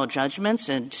moral judgments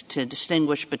and to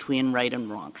distinguish between right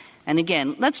and wrong. And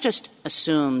again, let's just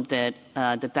assume that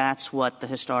that's what the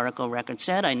historical record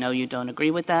said. I know you don't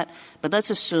agree with that, but let's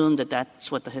assume that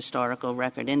that's what the historical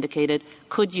record indicated.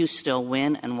 Could you still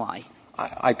win, and why?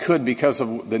 I could because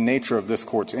of the nature of this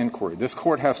Court's inquiry. This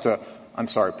Court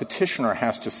petitioner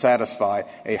has to satisfy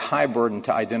a high burden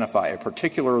to identify a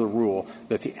particular rule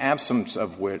that the absence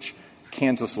of which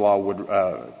Kansas law would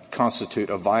constitute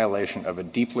a violation of a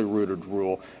deeply rooted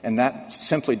rule, and that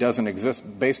simply doesn't exist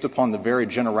based upon the very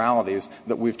generalities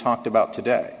that we've talked about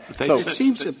today. So it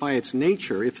seems that by its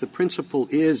nature, if the principle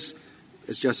is,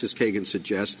 as Justice Kagan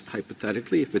suggests,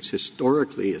 hypothetically, if it's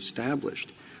historically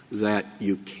established that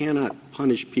you cannot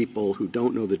punish people who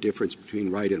don't know the difference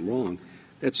between right and wrong,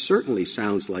 that certainly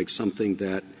sounds like something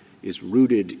that is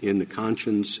rooted in the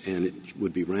conscience and it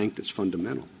would be ranked as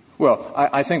fundamental. Well,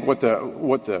 I think what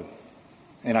the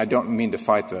and I don't mean to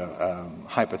fight the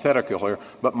hypothetical here,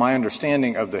 but my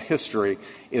understanding of the history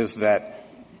is that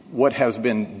what has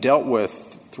been dealt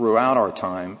with throughout our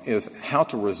time is how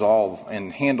to resolve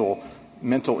and handle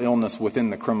mental illness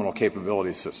within the criminal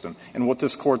capability system. And what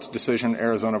this Court's decision,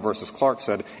 Arizona versus Clark,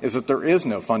 said is that there is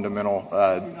no fundamental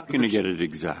You're not going to get it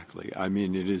exactly. I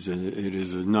mean, it is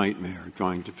a nightmare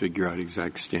trying to figure out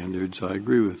exact standards. I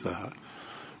agree with that.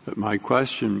 But my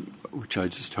question, which I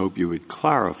just hope you would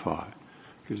clarify,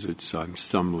 because I'm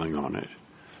stumbling on it,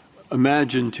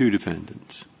 Imagine two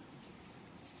defendants.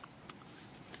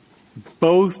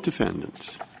 Both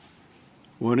defendants,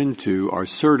 1 and 2, are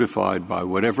certified by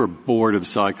whatever board of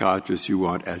psychiatrists you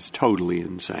want as totally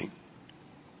insane.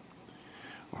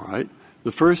 All right?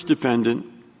 The first defendant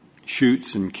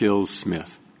shoots and kills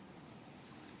Smith.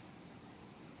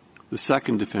 The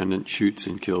second defendant shoots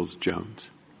and kills Jones.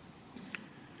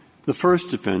 The first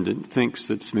defendant thinks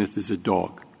that Smith is a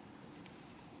dog.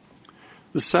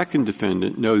 The second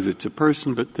defendant knows it's a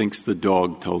person but thinks the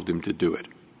dog told him to do it.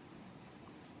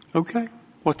 Okay,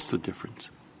 what's the difference?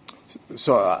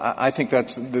 So I think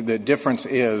that's the difference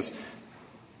is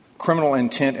criminal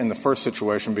intent in the first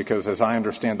situation because, as I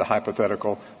understand the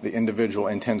hypothetical, the individual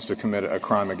intends to commit a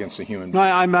crime against a human being.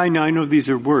 I know these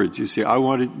are words. You see, I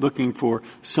wanted looking for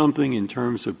something in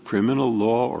terms of criminal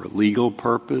law or legal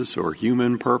purpose or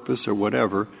human purpose or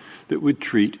whatever that would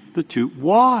treat the two.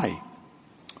 Why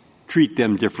treat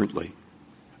them differently?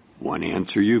 One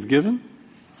answer you've given.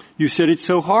 You said it's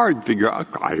so hard to figure out.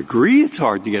 I agree it's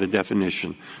hard to get a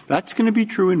definition. That's going to be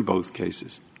true in both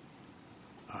cases.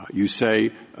 You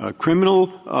say criminal,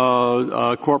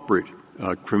 corporate,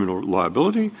 criminal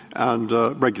liability, and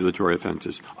regulatory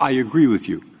offenses. I agree with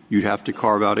you. You'd have to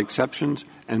carve out exceptions,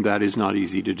 and that is not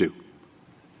easy to do.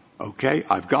 Okay,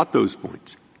 I've got those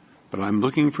points. But I'm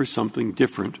looking for something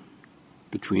different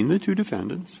between the two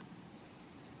defendants.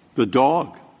 The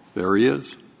dog, there he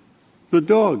is. The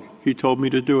dog, he told me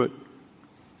to do it.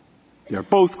 They're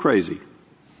both crazy.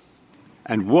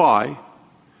 And why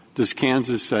does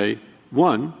Kansas say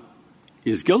one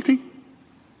is guilty,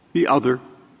 the other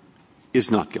is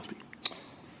not guilty?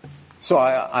 So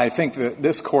I think that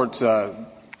this Court's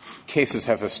cases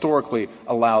have historically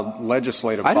allowed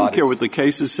legislative bodies. I don't care what the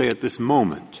cases say at this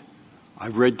moment.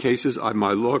 I've read cases,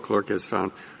 my law clerk has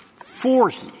found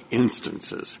 40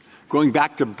 instances going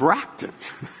back to Bracton,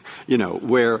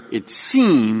 where it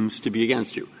seems to be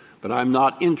against you. But I'm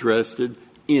not interested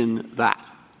in that.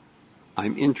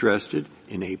 I'm interested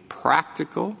in a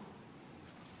practical,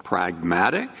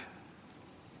 pragmatic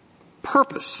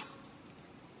purpose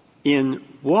in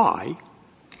why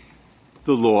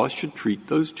the law should treat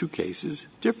those two cases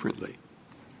differently.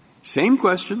 Same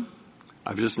question.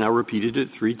 I've just now repeated it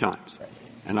 3 times.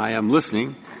 And I am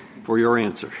listening for your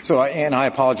answer. And I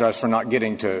apologize for not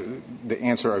getting to the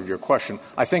answer of your question.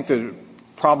 I think the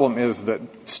problem is that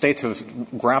states have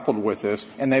grappled with this,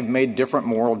 and they've made different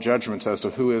moral judgments as to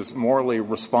who is morally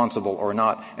responsible or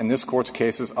not. And this Court's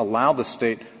cases allow the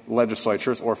state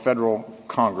legislatures or federal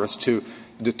Congress to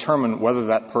determine whether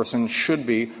that person should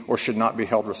be or should not be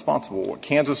held responsible. What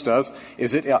Kansas does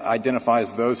is it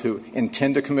identifies those who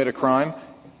intend to commit a crime,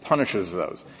 punishes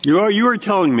those. You are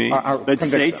telling me that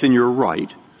states, and you're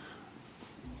right,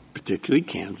 particularly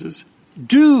Kansas,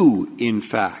 do, in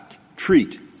fact,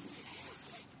 treat.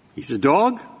 He's a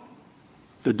dog.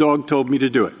 The dog told me to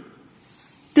do it.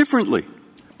 Differently.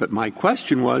 But my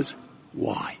question was,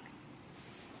 why?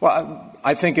 Well,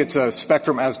 I think it's a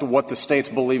spectrum as to what the states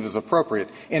believe is appropriate.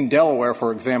 In Delaware,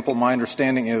 for example, my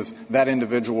understanding is that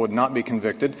individual would not be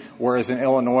convicted, whereas in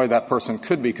Illinois that person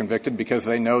could be convicted because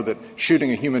they know that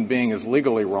shooting a human being is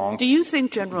legally wrong. Do you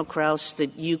think, General Krause,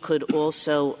 that you could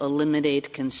also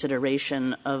eliminate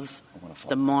consideration of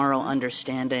the moral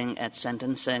understanding at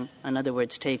sentencing? In other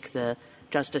words, take the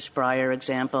Justice Breyer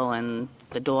example and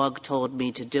the dog told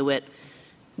me to do it.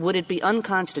 Would it be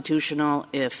unconstitutional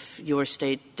if your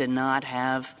state did not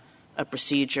have a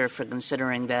procedure for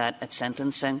considering that at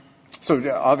sentencing?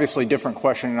 So obviously different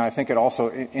question, and I think it also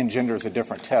engenders a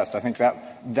different test. I think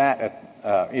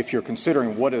that if you're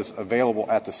considering what is available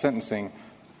at the sentencing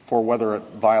for whether it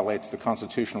violates the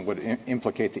Constitution would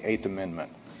implicate the Eighth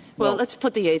Amendment. Well, let's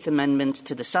put the Eighth Amendment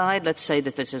to the side. Let's say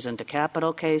that this isn't a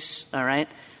capital case, all right?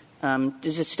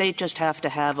 Does the state just have to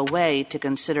have a way to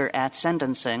consider at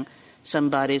sentencing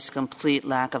somebody's complete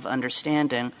lack of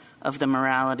understanding of the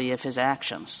morality of his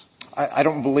actions? I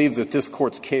don't believe that this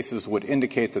Court's cases would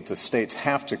indicate that the states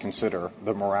have to consider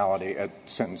the morality at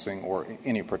sentencing or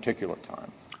any particular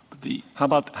time. How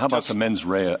about the mens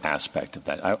rea aspect of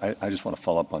that? I just want to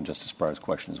follow up on Justice Breyer's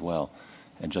question as well.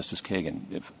 And Justice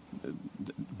Kagan,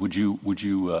 would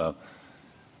you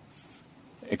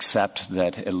accept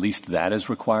that at least that is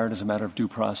required as a matter of due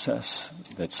process,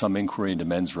 that some inquiry into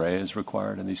mens rea is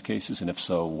required in these cases? And if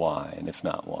so, why? And if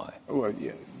not, why? Well,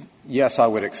 yes, I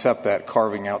would accept that,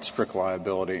 carving out strict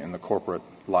liability in the corporate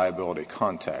liability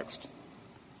context.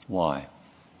 Why?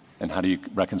 And how do you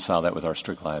reconcile that with our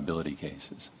strict liability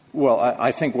cases? Well,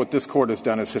 I think what this Court has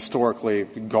done is historically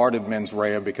guarded mens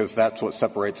rea because that's what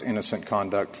separates innocent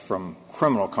conduct from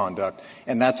criminal conduct,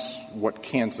 and that's what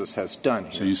Kansas has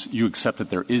done here. So you accept that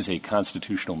there is a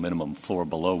constitutional minimum floor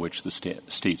below which the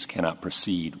states cannot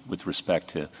proceed with respect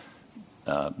to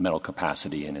mental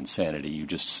capacity and insanity. You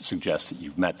just suggest that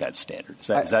you've met that standard. Is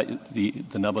that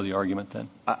the nub of the argument then?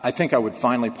 I think I would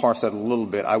finally parse that a little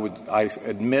bit. I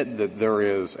admit that there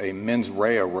is a mens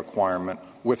rea requirement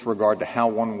with regard to how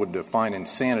one would define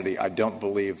insanity. I don't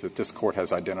believe that this Court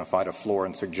has identified a floor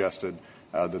and suggested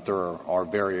that there are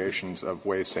variations of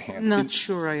ways to handle it. I'm not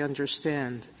sure I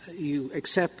understand. You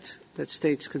accept that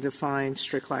states can define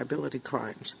strict liability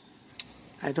crimes.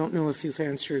 I don't know if you've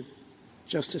answered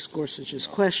Justice Gorsuch's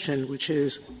question, which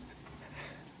is,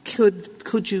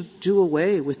 could you do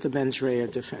away with the mens rea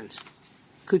defense?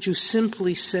 Could you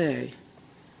simply say,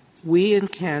 we in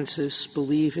Kansas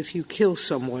believe if you kill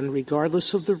someone,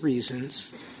 regardless of the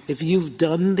reasons, if you've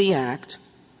done the act,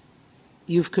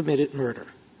 you've committed murder.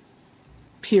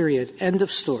 Period. End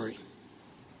of story.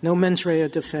 No mens rea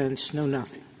defense, no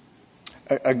nothing.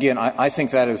 Again, I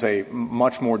think that is a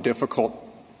much more difficult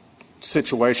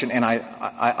situation, and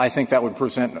I think that would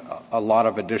present a lot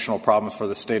of additional problems for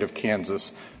the state of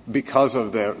Kansas because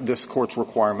of this Court's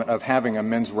requirement of having a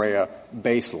mens rea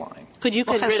baseline. Could you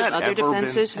get rid of other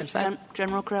defenses,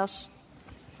 General Krauss?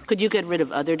 Could you get rid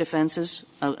of other defenses,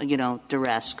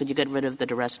 duress? Could you get rid of the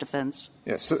duress defense?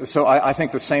 Yes. So I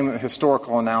think the same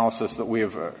historical analysis that we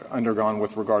have undergone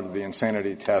with regard to the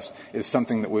insanity test is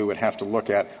something that we would have to look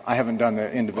at. I haven't done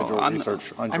the individual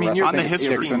research on duress.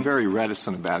 You're being very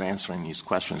reticent about answering these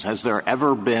questions. Has there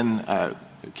ever been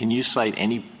can you cite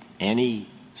any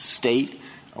state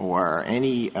or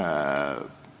any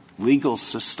legal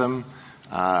system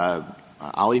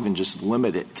I'll even just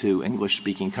limit it to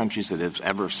English-speaking countries that have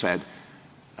ever said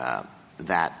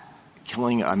that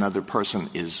killing another person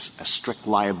is a strict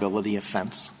liability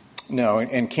offense? No,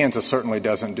 and Kansas certainly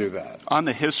doesn't do that. On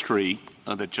the history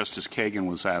that Justice Kagan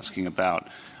was asking about,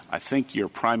 I think your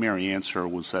primary answer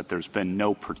was that there's been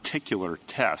no particular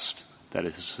test that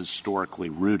is historically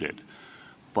rooted.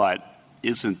 But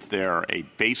isn't there a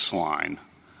baseline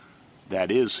that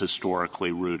is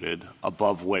historically rooted,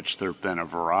 above which there have been a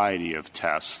variety of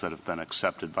tests that have been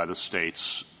accepted by the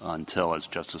states until, as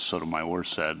Justice Sotomayor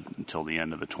said, until the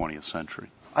end of the 20th century?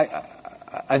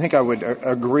 I think I would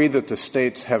agree that the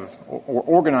states have, or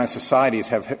organized societies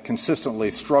have consistently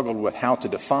struggled with how to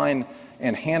define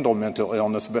and handle mental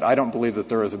illness, but I don't believe that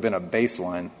there has been a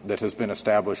baseline that has been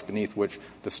established beneath which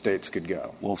the states could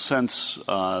go. Well, since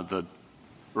the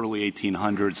early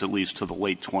 1800s, at least to the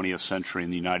late 20th century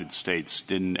in the United States,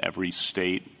 didn't every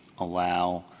state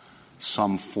allow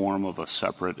some form of a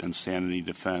separate insanity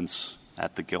defense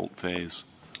at the guilt phase?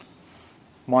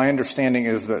 My understanding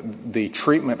is that the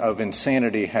treatment of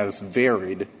insanity has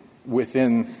varied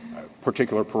within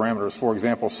particular parameters. For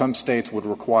example, some states would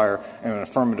require an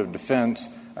affirmative defense.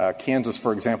 Kansas,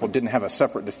 for example, didn't have a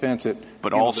separate defense.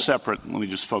 But all separate, let me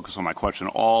just focus on my question,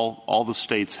 all the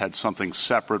states had something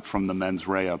separate from the mens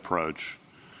rea approach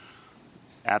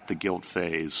at the guilt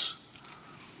phase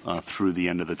through the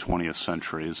end of the 20th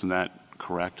century. Isn't that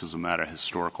correct as a matter of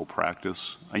historical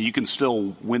practice? You can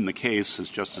still win the case, as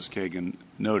Justice Kagan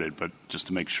noted, but just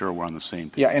to make sure we're on the same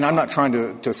page. Yeah, and I'm not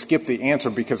trying to skip the answer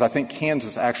because I think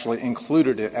Kansas actually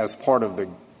included it as part of the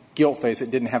guilt phase. It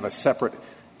didn't have a separate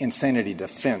insanity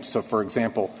defense. So, for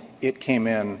example, it came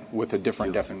in with a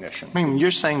different definition. I mean,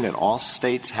 you're saying that all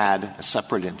states had a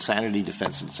separate insanity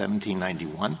defense in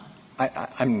 1791?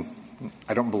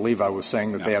 I don't believe I was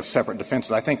saying that they have separate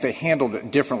defenses. I think they handled it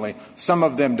differently. Some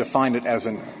of them defined it as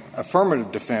an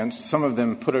affirmative defense. Some of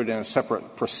them put it in a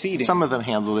separate proceeding. Some of them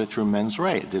handled it through mens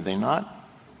rea, did they not?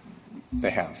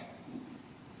 They have.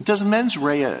 Does mens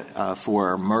rea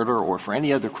for murder or for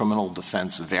any other criminal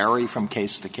defense vary from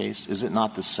case to case? Is it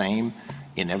not the same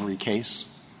in every case,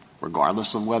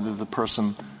 regardless of whether the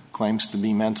person claims to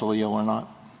be mentally ill or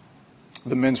not?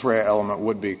 The mens rea element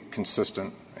would be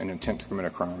consistent in intent to commit a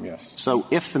crime, yes. So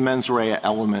if the mens rea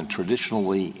element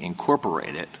traditionally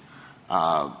incorporated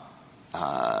a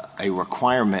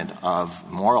requirement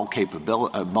of moral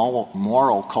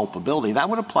culpability, that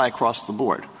would apply across the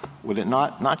board, would it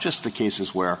not? Not just the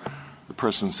cases where the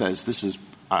person says, this is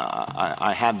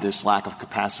I have this lack of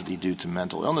capacity due to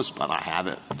mental illness, but I have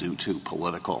it due to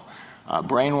political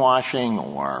brainwashing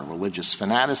or religious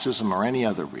fanaticism or any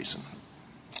other reason.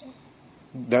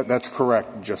 That's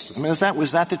correct, Justice. I mean,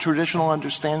 was that the traditional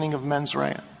understanding of mens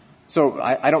rea? So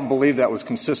I don't believe that was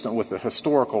consistent with the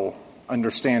historical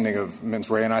understanding of mens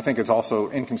rea, and I think it's also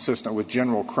inconsistent with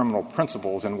general criminal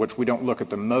principles in which we don't look at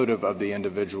the motive of the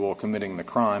individual committing the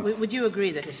crime. Would you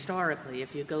agree that historically,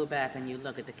 if you go back and you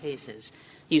look at the cases,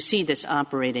 you see this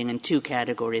operating in two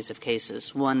categories of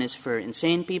cases? One is for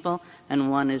insane people, and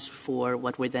one is for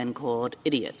what were then called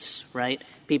idiots, right?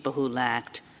 People who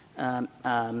lacked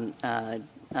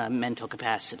mental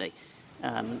capacity.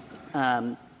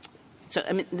 So,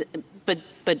 I mean,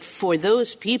 but for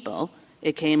those people,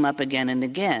 it came up again and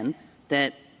again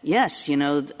that, yes, you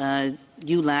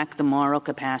lack the moral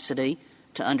capacity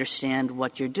to understand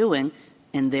what you're doing,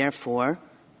 and therefore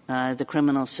the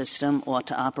criminal system ought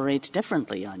to operate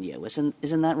differently on you.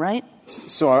 Isn't that right?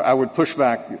 So I would push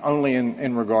back only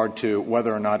in regard to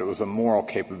whether or not it was a moral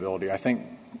capability. I think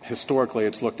historically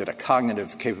it's looked at a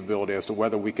cognitive capability as to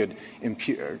whether we can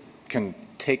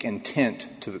take intent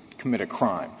to commit a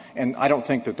crime. And I don't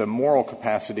think that the moral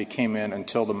capacity came in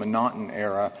until the Monotone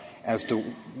era as to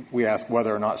we asked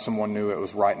whether or not someone knew it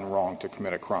was right and wrong to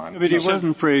commit a crime. But it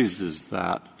wasn't phrased as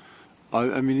that.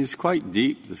 I mean, it's quite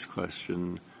deep, this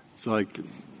question. It's like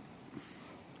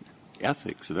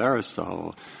ethics of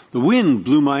Aristotle. The wind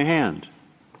blew my hand.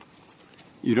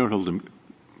 You don't hold them.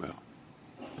 Well,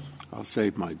 I'll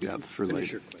save my depth for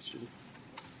later. Your question.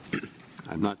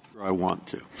 I'm not sure I want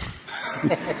to.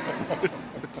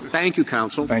 Thank you,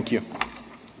 counsel. Thank you.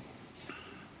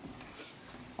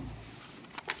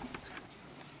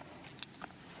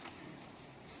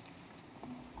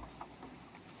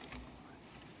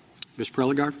 Ms.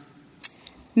 Prelogar?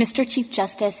 Mr. Chief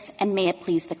Justice, and may it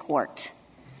please the Court.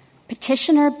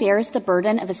 Petitioner bears the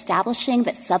burden of establishing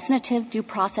that substantive due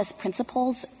process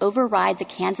principles override the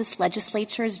Kansas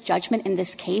legislature's judgment in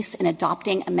this case in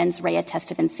adopting a mens rea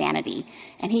test of insanity,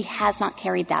 and he has not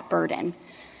carried that burden.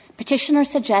 Petitioner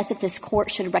suggests that this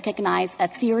Court should recognize a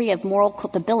theory of moral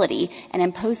culpability and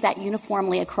impose that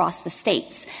uniformly across the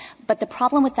states. But the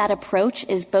problem with that approach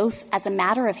is both as a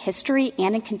matter of history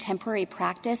and in contemporary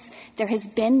practice, there has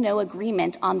been no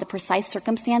agreement on the precise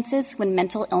circumstances when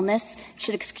mental illness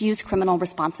should excuse criminal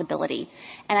responsibility.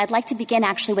 And I'd like to begin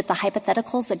actually with the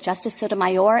hypotheticals that Justice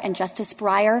Sotomayor and Justice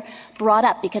Breyer brought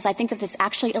up, because I think that this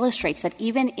actually illustrates that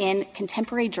even in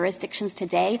contemporary jurisdictions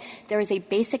today, there is a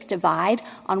basic divide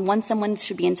on when someone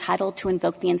should be entitled to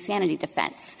invoke the insanity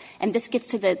defense. And this gets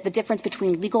to the difference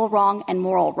between legal wrong and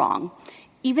moral wrong.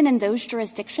 Even in those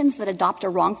jurisdictions that adopt a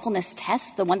wrongfulness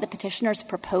test, the one the petitioner is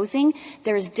proposing,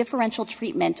 there is differential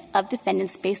treatment of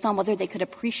defendants based on whether they could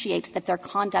appreciate that their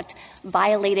conduct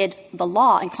violated the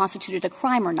law and constituted a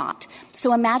crime or not.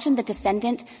 So imagine the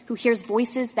defendant who hears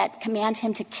voices that command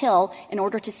him to kill in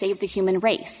order to save the human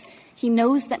race. He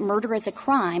knows that murder is a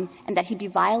crime and that he'd be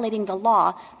violating the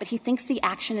law, but he thinks the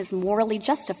action is morally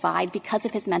justified because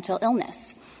of his mental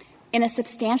illness. In a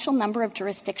substantial number of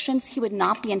jurisdictions, he would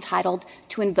not be entitled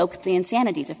to invoke the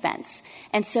insanity defense.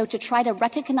 And so to try to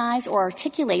recognize or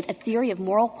articulate a theory of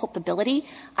moral culpability,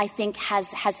 I think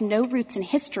has no roots in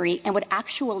history and would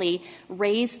actually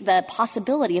raise the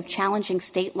possibility of challenging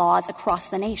state laws across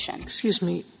the nation. Excuse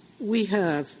me. We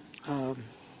have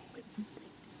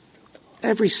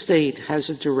every state has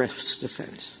a duress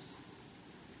defense.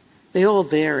 They all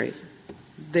vary.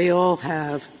 They all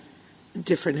have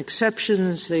different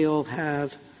exceptions. They all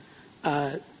have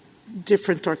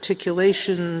different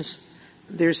articulations.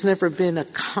 There's never been a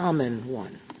common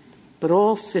one, but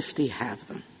all 50 have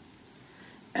them.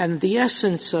 And the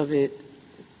essence of it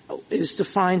is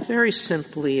defined very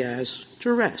simply as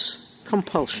duress,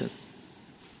 compulsion.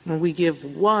 And we give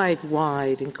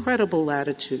wide, incredible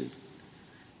latitude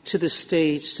to the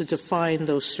states to define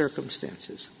those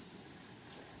circumstances.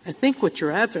 I think what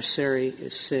your adversary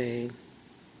is saying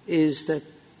is that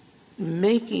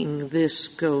making this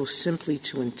go simply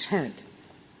to intent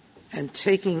and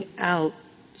taking out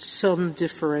some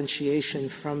differentiation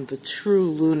from the true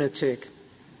lunatic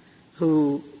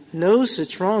who knows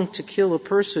it's wrong to kill a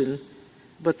person,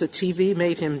 but the TV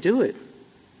made him do it.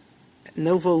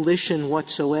 No volition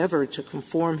whatsoever to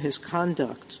conform his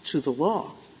conduct to the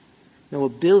law. No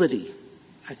ability.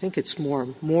 I think it's more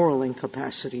moral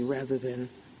incapacity rather than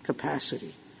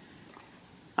capacity.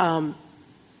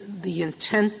 The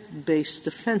intent-based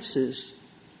defenses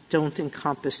don't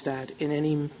encompass that in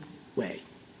any way.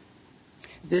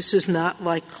 This is not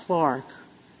like Clark,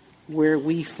 where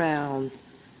we found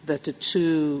that the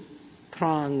two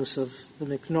prongs of the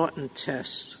McNaughton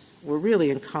test were really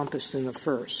encompassed in the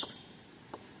first.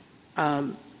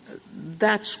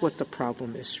 That's what the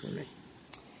problem is for me.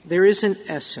 There is an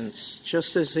essence,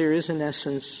 just as there is an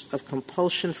essence of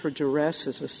compulsion for duress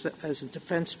as a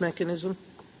defense mechanism,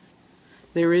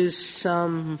 there is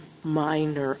some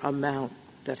minor amount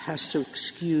that has to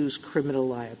excuse criminal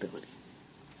liability.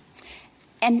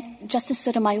 And Justice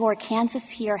Sotomayor,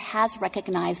 Kansas here has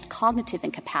recognized cognitive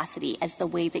incapacity as the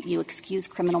way that you excuse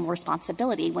criminal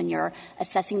responsibility when you're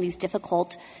assessing these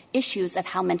difficult issues of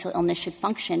how mental illness should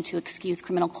function to excuse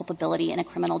criminal culpability in a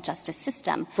criminal justice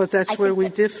system. But that's where we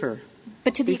differ.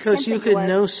 But to the because extent you that could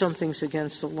know something's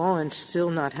against the law and still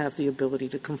not have the ability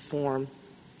to conform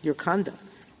your conduct.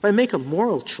 If I make a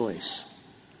moral choice,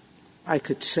 I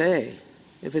could say,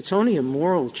 if it's only a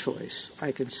moral choice,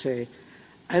 I could say,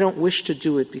 I don't wish to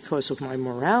do it because of my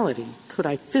morality. Could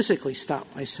I physically stop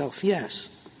myself? Yes.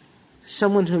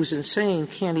 Someone who's insane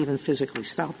can't even physically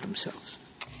stop themselves.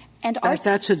 And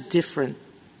that's a different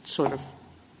sort of.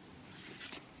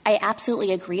 I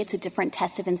absolutely agree. It's a different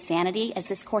test of insanity. As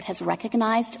this Court has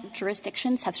recognized,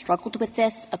 jurisdictions have struggled with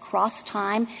this across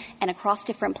time and across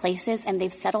different places, and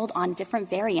they've settled on different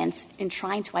variants in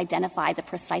trying to identify the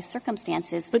precise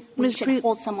circumstances which should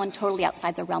hold someone totally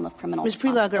outside the realm of criminal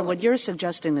responsibility. Ms. Prelogar, what you're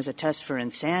suggesting as a test for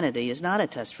insanity is not a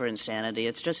test for insanity.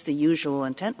 It's just the usual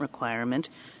intent requirement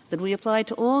that we apply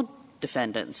to all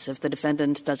defendants. If the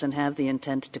defendant doesn't have the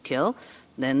intent to kill,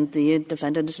 then the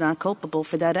defendant is not culpable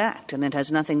for that act, and it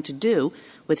has nothing to do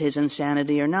with his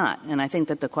insanity or not. And I think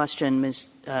that the question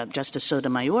Justice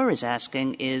Sotomayor is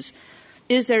asking is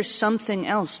there something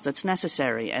else that's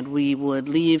necessary? And we would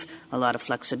leave a lot of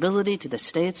flexibility to the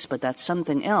states, but that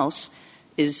something else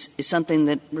is something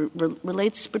that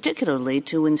relates particularly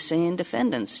to insane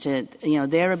defendants, to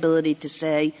their ability to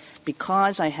say,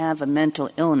 because I have a mental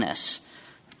illness,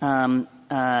 there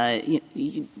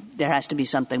has to be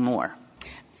something more.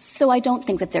 So I don't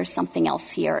think that there's something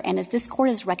else here. And as this Court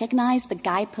has recognized, the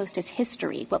guidepost is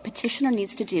history. What petitioner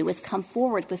needs to do is come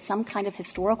forward with some kind of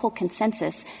historical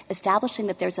consensus establishing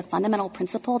that there's a fundamental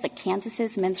principle that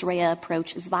Kansas's mens rea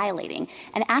approach is violating.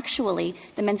 And actually,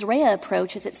 the mens rea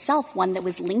approach is itself one that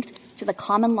was linked to the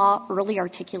common law early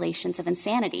articulations of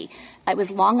insanity. It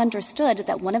was long understood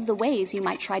that one of the ways you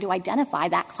might try to identify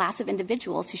that class of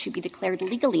individuals who should be declared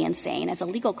legally insane as a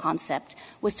legal concept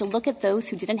was to look at those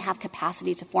who didn't have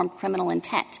capacity to form criminal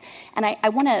intent. And I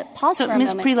want to pause for a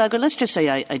moment. Ms. Prelogar, let's just say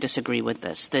I disagree with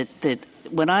this, that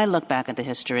when I look back at the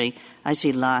history, I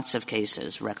see lots of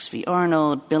cases, Rex v.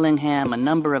 Arnold, Billingham, a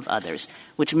number of others,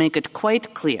 which make it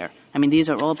quite clear. I mean, these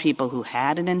are all people who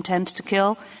had an intent to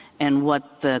kill, and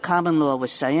what the common law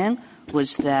was saying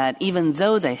was that even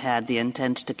though they had the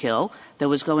intent to kill, there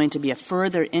was going to be a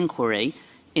further inquiry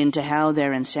into how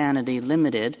their insanity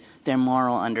limited their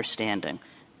moral understanding.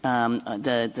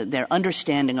 Their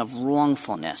understanding of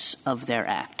wrongfulness of their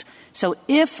act. So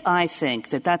if I think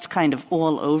that that's kind of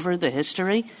all over the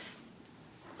history,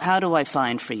 how do I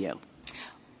find for you?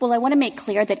 Well, I want to make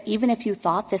clear that even if you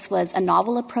thought this was a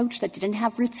novel approach that didn't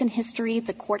have roots in history,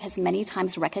 the Court has many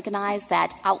times recognized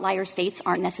that outlier states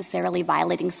aren't necessarily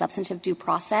violating substantive due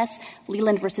process.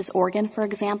 Leland versus Oregon, for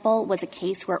example, was a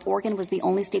case where Oregon was the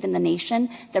only state in the nation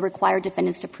that required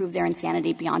defendants to prove their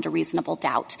insanity beyond a reasonable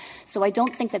doubt. So I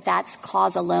don't think that that's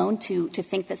cause alone to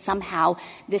think that somehow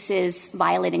this is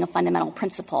violating a fundamental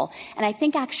principle. And I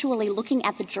think actually looking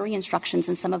at the jury instructions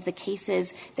in some of the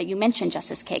cases that you mentioned,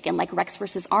 Justice Kagan, like Rex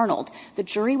versus Arnold, the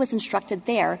jury was instructed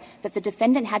there that the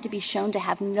defendant had to be shown to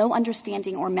have no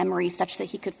understanding or memory such that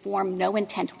he could form no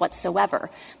intent whatsoever.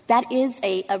 That is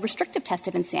a restrictive test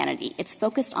of insanity. It's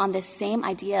focused on this same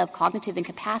idea of cognitive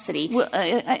incapacity. Well,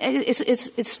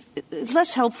 it's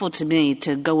less helpful to me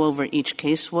to go over each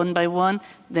case one by one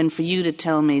than for you to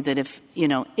tell me that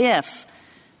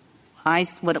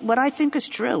what I think is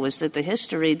true is that the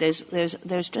history,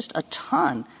 there's just a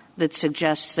ton that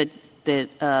suggests that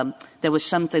there was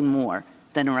something more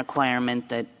than a requirement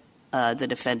that the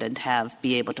defendant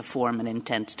be able to form an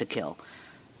intent to kill.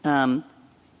 Does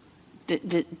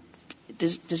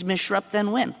Ms. Schrupp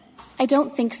then win? I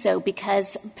don't think so,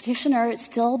 because petitioner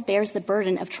still bears the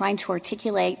burden of trying to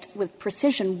articulate with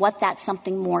precision what that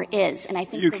something more is. And I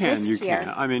think you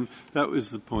can. I mean, that was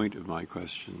the point of my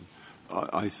question.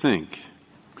 I think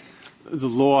the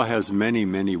law has many,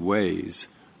 many ways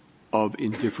of,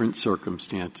 in different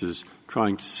circumstances,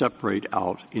 trying to separate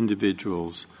out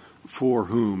individuals for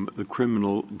whom the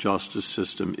criminal justice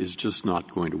system is just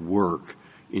not going to work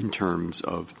in terms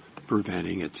of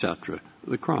preventing, etc.,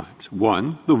 the crimes.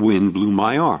 1, the wind blew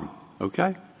my arm.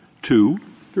 Okay? 2,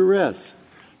 duress.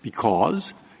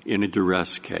 Because in a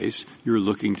duress case, you're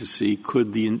looking to see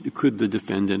could the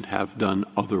defendant have done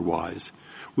otherwise.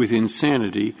 With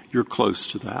insanity, you're close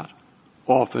to that.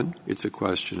 Often, it's a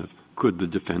question of could the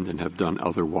defendant have done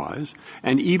otherwise?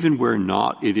 And even where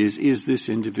not, it is this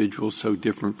individual so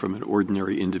different from an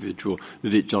ordinary individual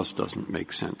that it just doesn't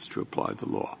make sense to apply the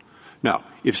law. Now,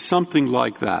 if something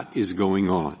like that is going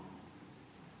on,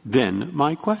 then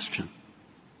my question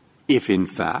If, in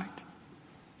fact,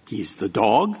 he's the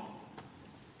dog,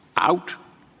 out.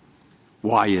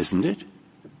 Why isn't it?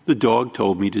 The dog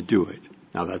told me to do it.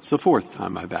 Now, that's the fourth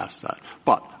time I've asked that.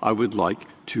 But I would like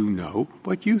to know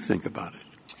what you think about it.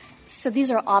 So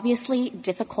these are obviously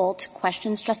difficult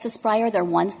questions, Justice Breyer. They're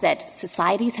ones that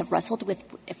societies have wrestled with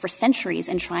for centuries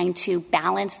in trying to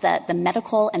balance the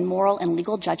medical and moral and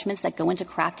legal judgments that go into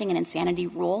crafting an insanity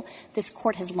rule. This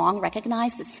Court has long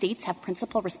recognized that states have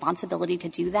principal responsibility to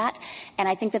do that. And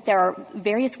I think that there are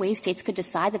various ways states could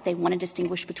decide that they want to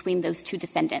distinguish between those two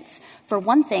defendants. For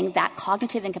one thing, that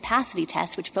cognitive incapacity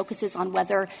test, which focuses on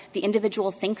whether the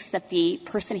individual thinks that the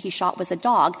person he shot was a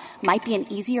dog, might be an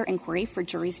easier inquiry for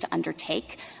juries to undertake.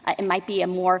 It might be a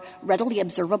more readily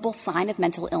observable sign of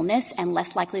mental illness and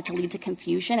less likely to lead to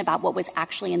confusion about what was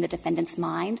actually in the defendant's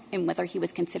mind and whether he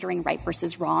was considering right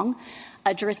versus wrong.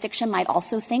 A jurisdiction might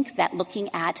also think that looking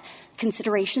at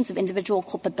considerations of individual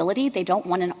culpability, they don't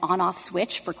want an on-off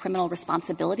switch for criminal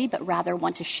responsibility, but rather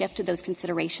want to shift those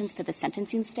considerations to the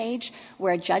sentencing stage,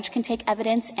 where a judge can take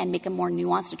evidence and make a more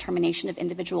nuanced determination of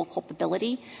individual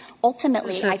culpability.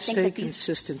 Ultimately, Does that I think stay that these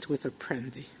consistent with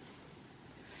Apprendi?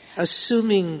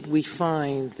 Assuming we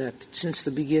find that since the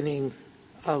beginning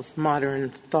of modern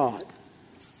thought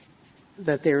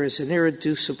that there is an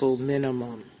irreducible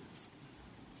minimum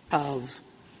of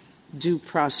due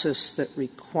process that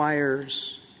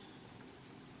requires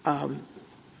the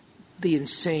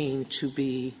insane to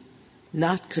be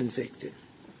not convicted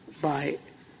by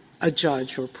a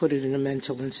judge or put it in a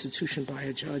mental institution by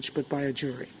a judge, but by a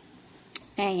jury.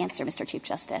 May I answer, Mr. Chief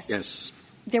Justice? Yes.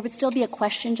 There would still be a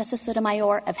question, Justice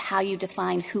Sotomayor, of how you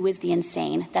define who is the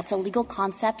insane. That's a legal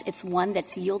concept. It's one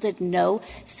that's yielded no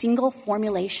single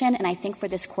formulation, and I think for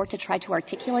this Court to try to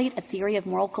articulate a theory of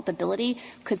moral culpability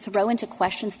could throw into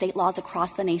question state laws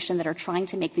across the nation that are trying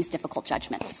to make these difficult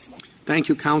judgments. Thank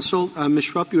you, counsel. Ms.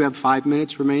 Schrupp, you have 5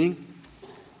 minutes remaining.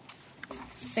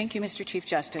 Thank you, Mr. Chief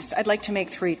Justice. I'd like to make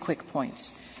 3 quick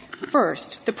points.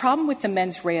 First, the problem with the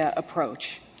mens rea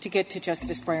approach, to get to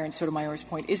Justice Breyer and Sotomayor's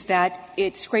point, is that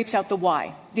it scrapes out the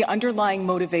why, the underlying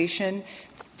motivation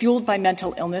fueled by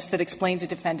mental illness that explains a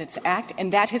defendant's act,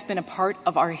 and that has been a part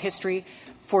of our history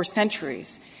for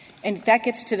centuries. And that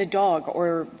gets to the dog,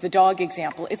 or the dog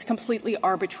example. It's completely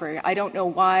arbitrary. I don't know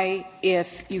why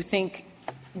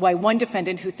one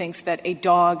defendant who thinks that a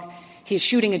dog, he's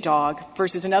shooting a dog,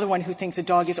 versus another one who thinks a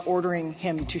dog is ordering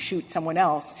him to shoot someone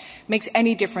else, makes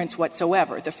any difference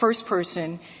whatsoever. The first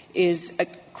person is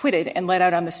acquitted and let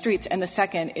out on the streets, and the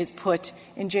second is put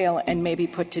in jail and maybe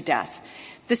put to death.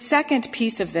 The second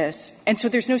piece of this, and so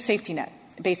there's no safety net,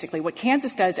 basically. What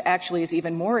Kansas does actually is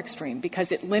even more extreme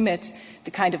because it limits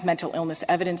the kind of mental illness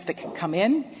evidence that can come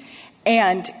in,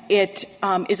 and it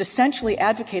is essentially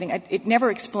advocating, it never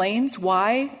explains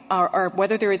why or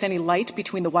whether there is any light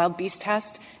between the wild beast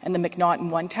test and the McNaughton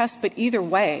 1 test, but either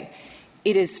way,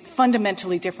 it is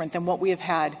fundamentally different than what we have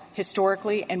had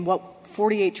historically and what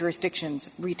 48 jurisdictions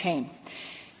retain.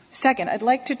 Second, I'd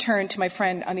like to turn to my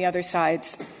friend on the other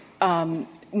side's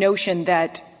notion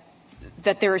that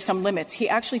there are some limits. He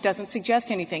actually doesn't suggest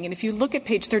anything. And if you look at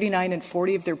page 39 and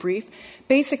 40 of their brief,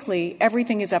 basically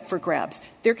everything is up for grabs.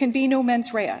 There can be no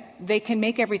mens rea. They can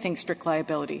make everything strict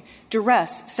liability.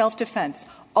 Duress, self-defense,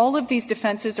 all of these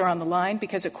defenses are on the line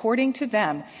because according to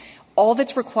them, all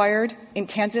that's required in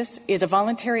Kansas is a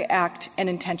voluntary act and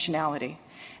intentionality.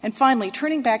 And finally,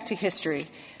 turning back to history,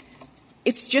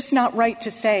 it's just not right to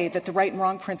say that the right and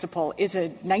wrong principle is a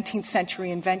 19th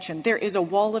century invention. There is a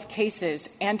wall of cases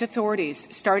and authorities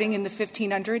starting in the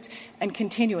 1500s and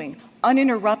continuing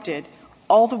uninterrupted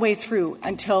all the way through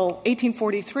until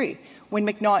 1843 when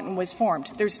McNaughton was formed.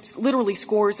 There's literally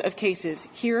scores of cases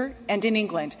here and in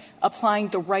England applying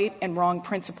the right and wrong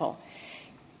principle.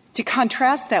 To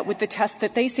contrast that with the test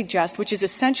that they suggest, which is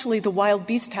essentially the wild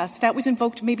beast test, that was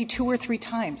invoked maybe 2 or 3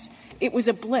 times. It was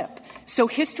a blip. So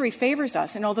history favors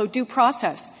us, and although due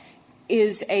process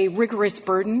is a rigorous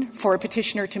burden for a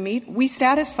petitioner to meet, we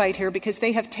satisfied here because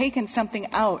they have taken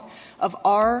something out of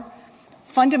our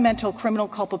fundamental criminal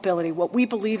culpability, what we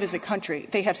believe as a country.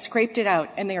 They have scraped it out,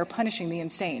 and they are punishing the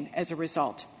insane as a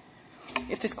result.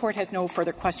 If this Court has no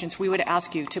further questions, we would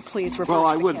ask you to please reverse Well,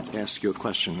 I the would Kansas. ask you a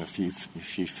question if you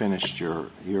finished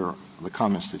the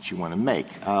comments that you want to make.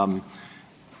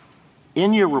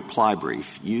 In your reply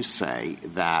brief, you say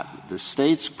that the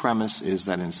state's premise is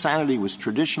that insanity was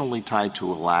traditionally tied to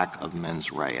a lack of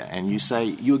mens rea, and you say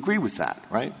you agree with that,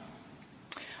 right?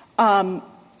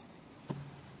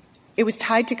 It was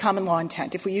tied to common law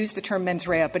intent. If we use the term mens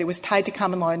rea, but it was tied to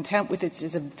common law intent, which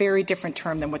is a very different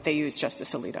term than what they use,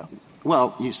 Justice Alito.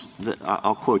 Well,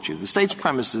 I'll quote you. The state's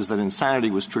premise is that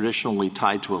insanity was traditionally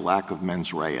tied to a lack of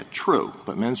mens rea. True,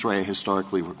 but mens rea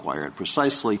historically required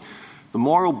precisely the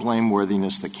moral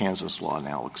blameworthiness that Kansas law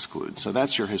now excludes. So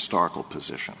that's your historical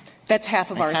position. That's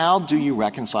half of ours. How do you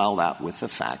reconcile that with the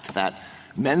fact that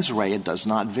mens rea does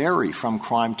not vary from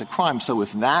crime to crime? So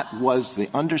if that was the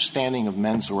understanding of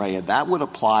mens rea, that would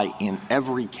apply in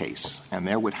every case, and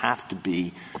there would have to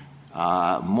be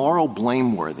moral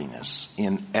blameworthiness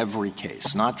in every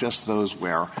case, not just those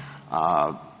where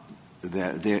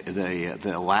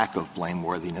the lack of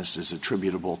blameworthiness is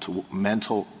attributable to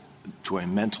a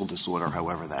mental disorder,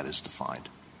 however that is defined.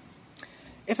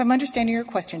 If I'm understanding your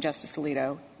question, Justice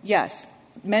Alito, yes,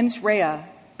 mens rea,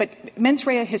 but mens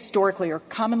rea historically, or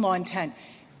common law intent,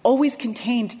 always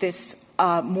contained this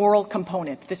moral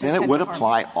component, this intent to harm. And it would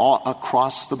apply all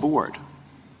across the board.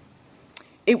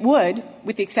 It would,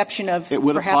 with the exception of it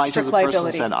would perhaps apply to the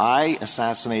liability. person who said, I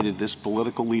assassinated this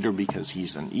political leader because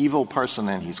he's an evil person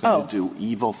and he's going to do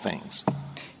evil things.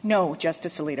 No,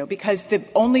 Justice Alito, because the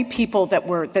only people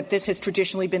that this has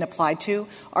traditionally been applied to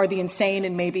are the insane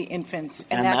and maybe infants.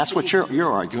 And that's what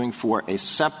you're arguing for, a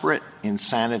separate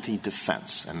insanity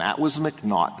defense. And that was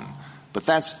McNaughton. But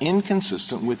that's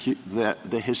inconsistent with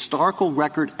the historical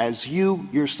record as you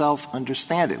yourself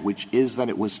understand it, which is that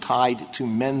it was tied to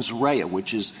mens rea,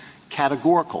 which is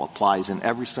categorical, applies in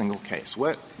every single case.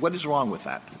 What is wrong with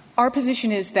that? Our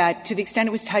position is that to the extent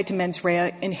it was tied to mens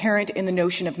rea, inherent in the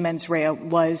notion of mens rea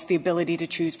was the ability to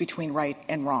choose between right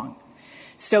and wrong.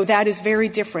 So that is very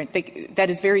different. That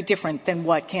is very different than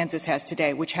what Kansas has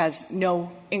today, which has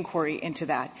no inquiry into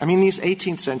that. I mean, these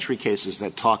 18th century cases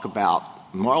that talk about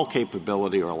moral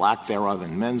capability or lack thereof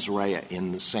and mens rea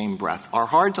in the same breath are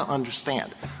hard to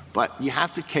understand. But you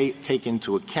have to take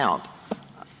into account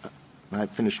 — I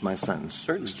finished my sentence,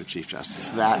 Mr. Chief Justice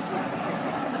 —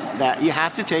 that you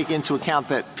have to take into account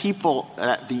that people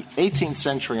at the 18th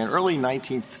century and early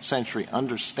 19th century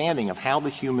understanding of how the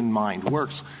human mind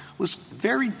works was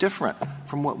very different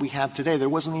from what we have today. There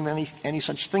wasn't even any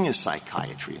such thing as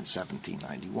psychiatry in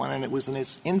 1791, and it was in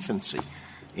its infancy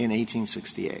in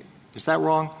 1868. Is that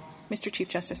wrong? Mr. Chief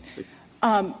Justice,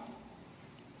 I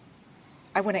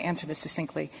want to answer this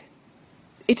succinctly.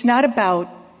 It's not about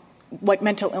what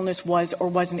mental illness was or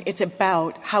wasn't. It's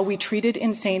about how we treated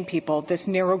insane people, this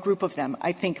narrow group of them.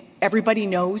 I think everybody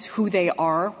knows who they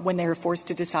are when they are forced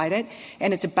to decide it,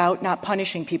 and it's about not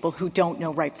punishing people who don't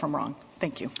know right from wrong.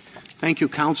 Thank you. Thank you,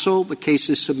 counsel. The case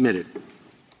is submitted.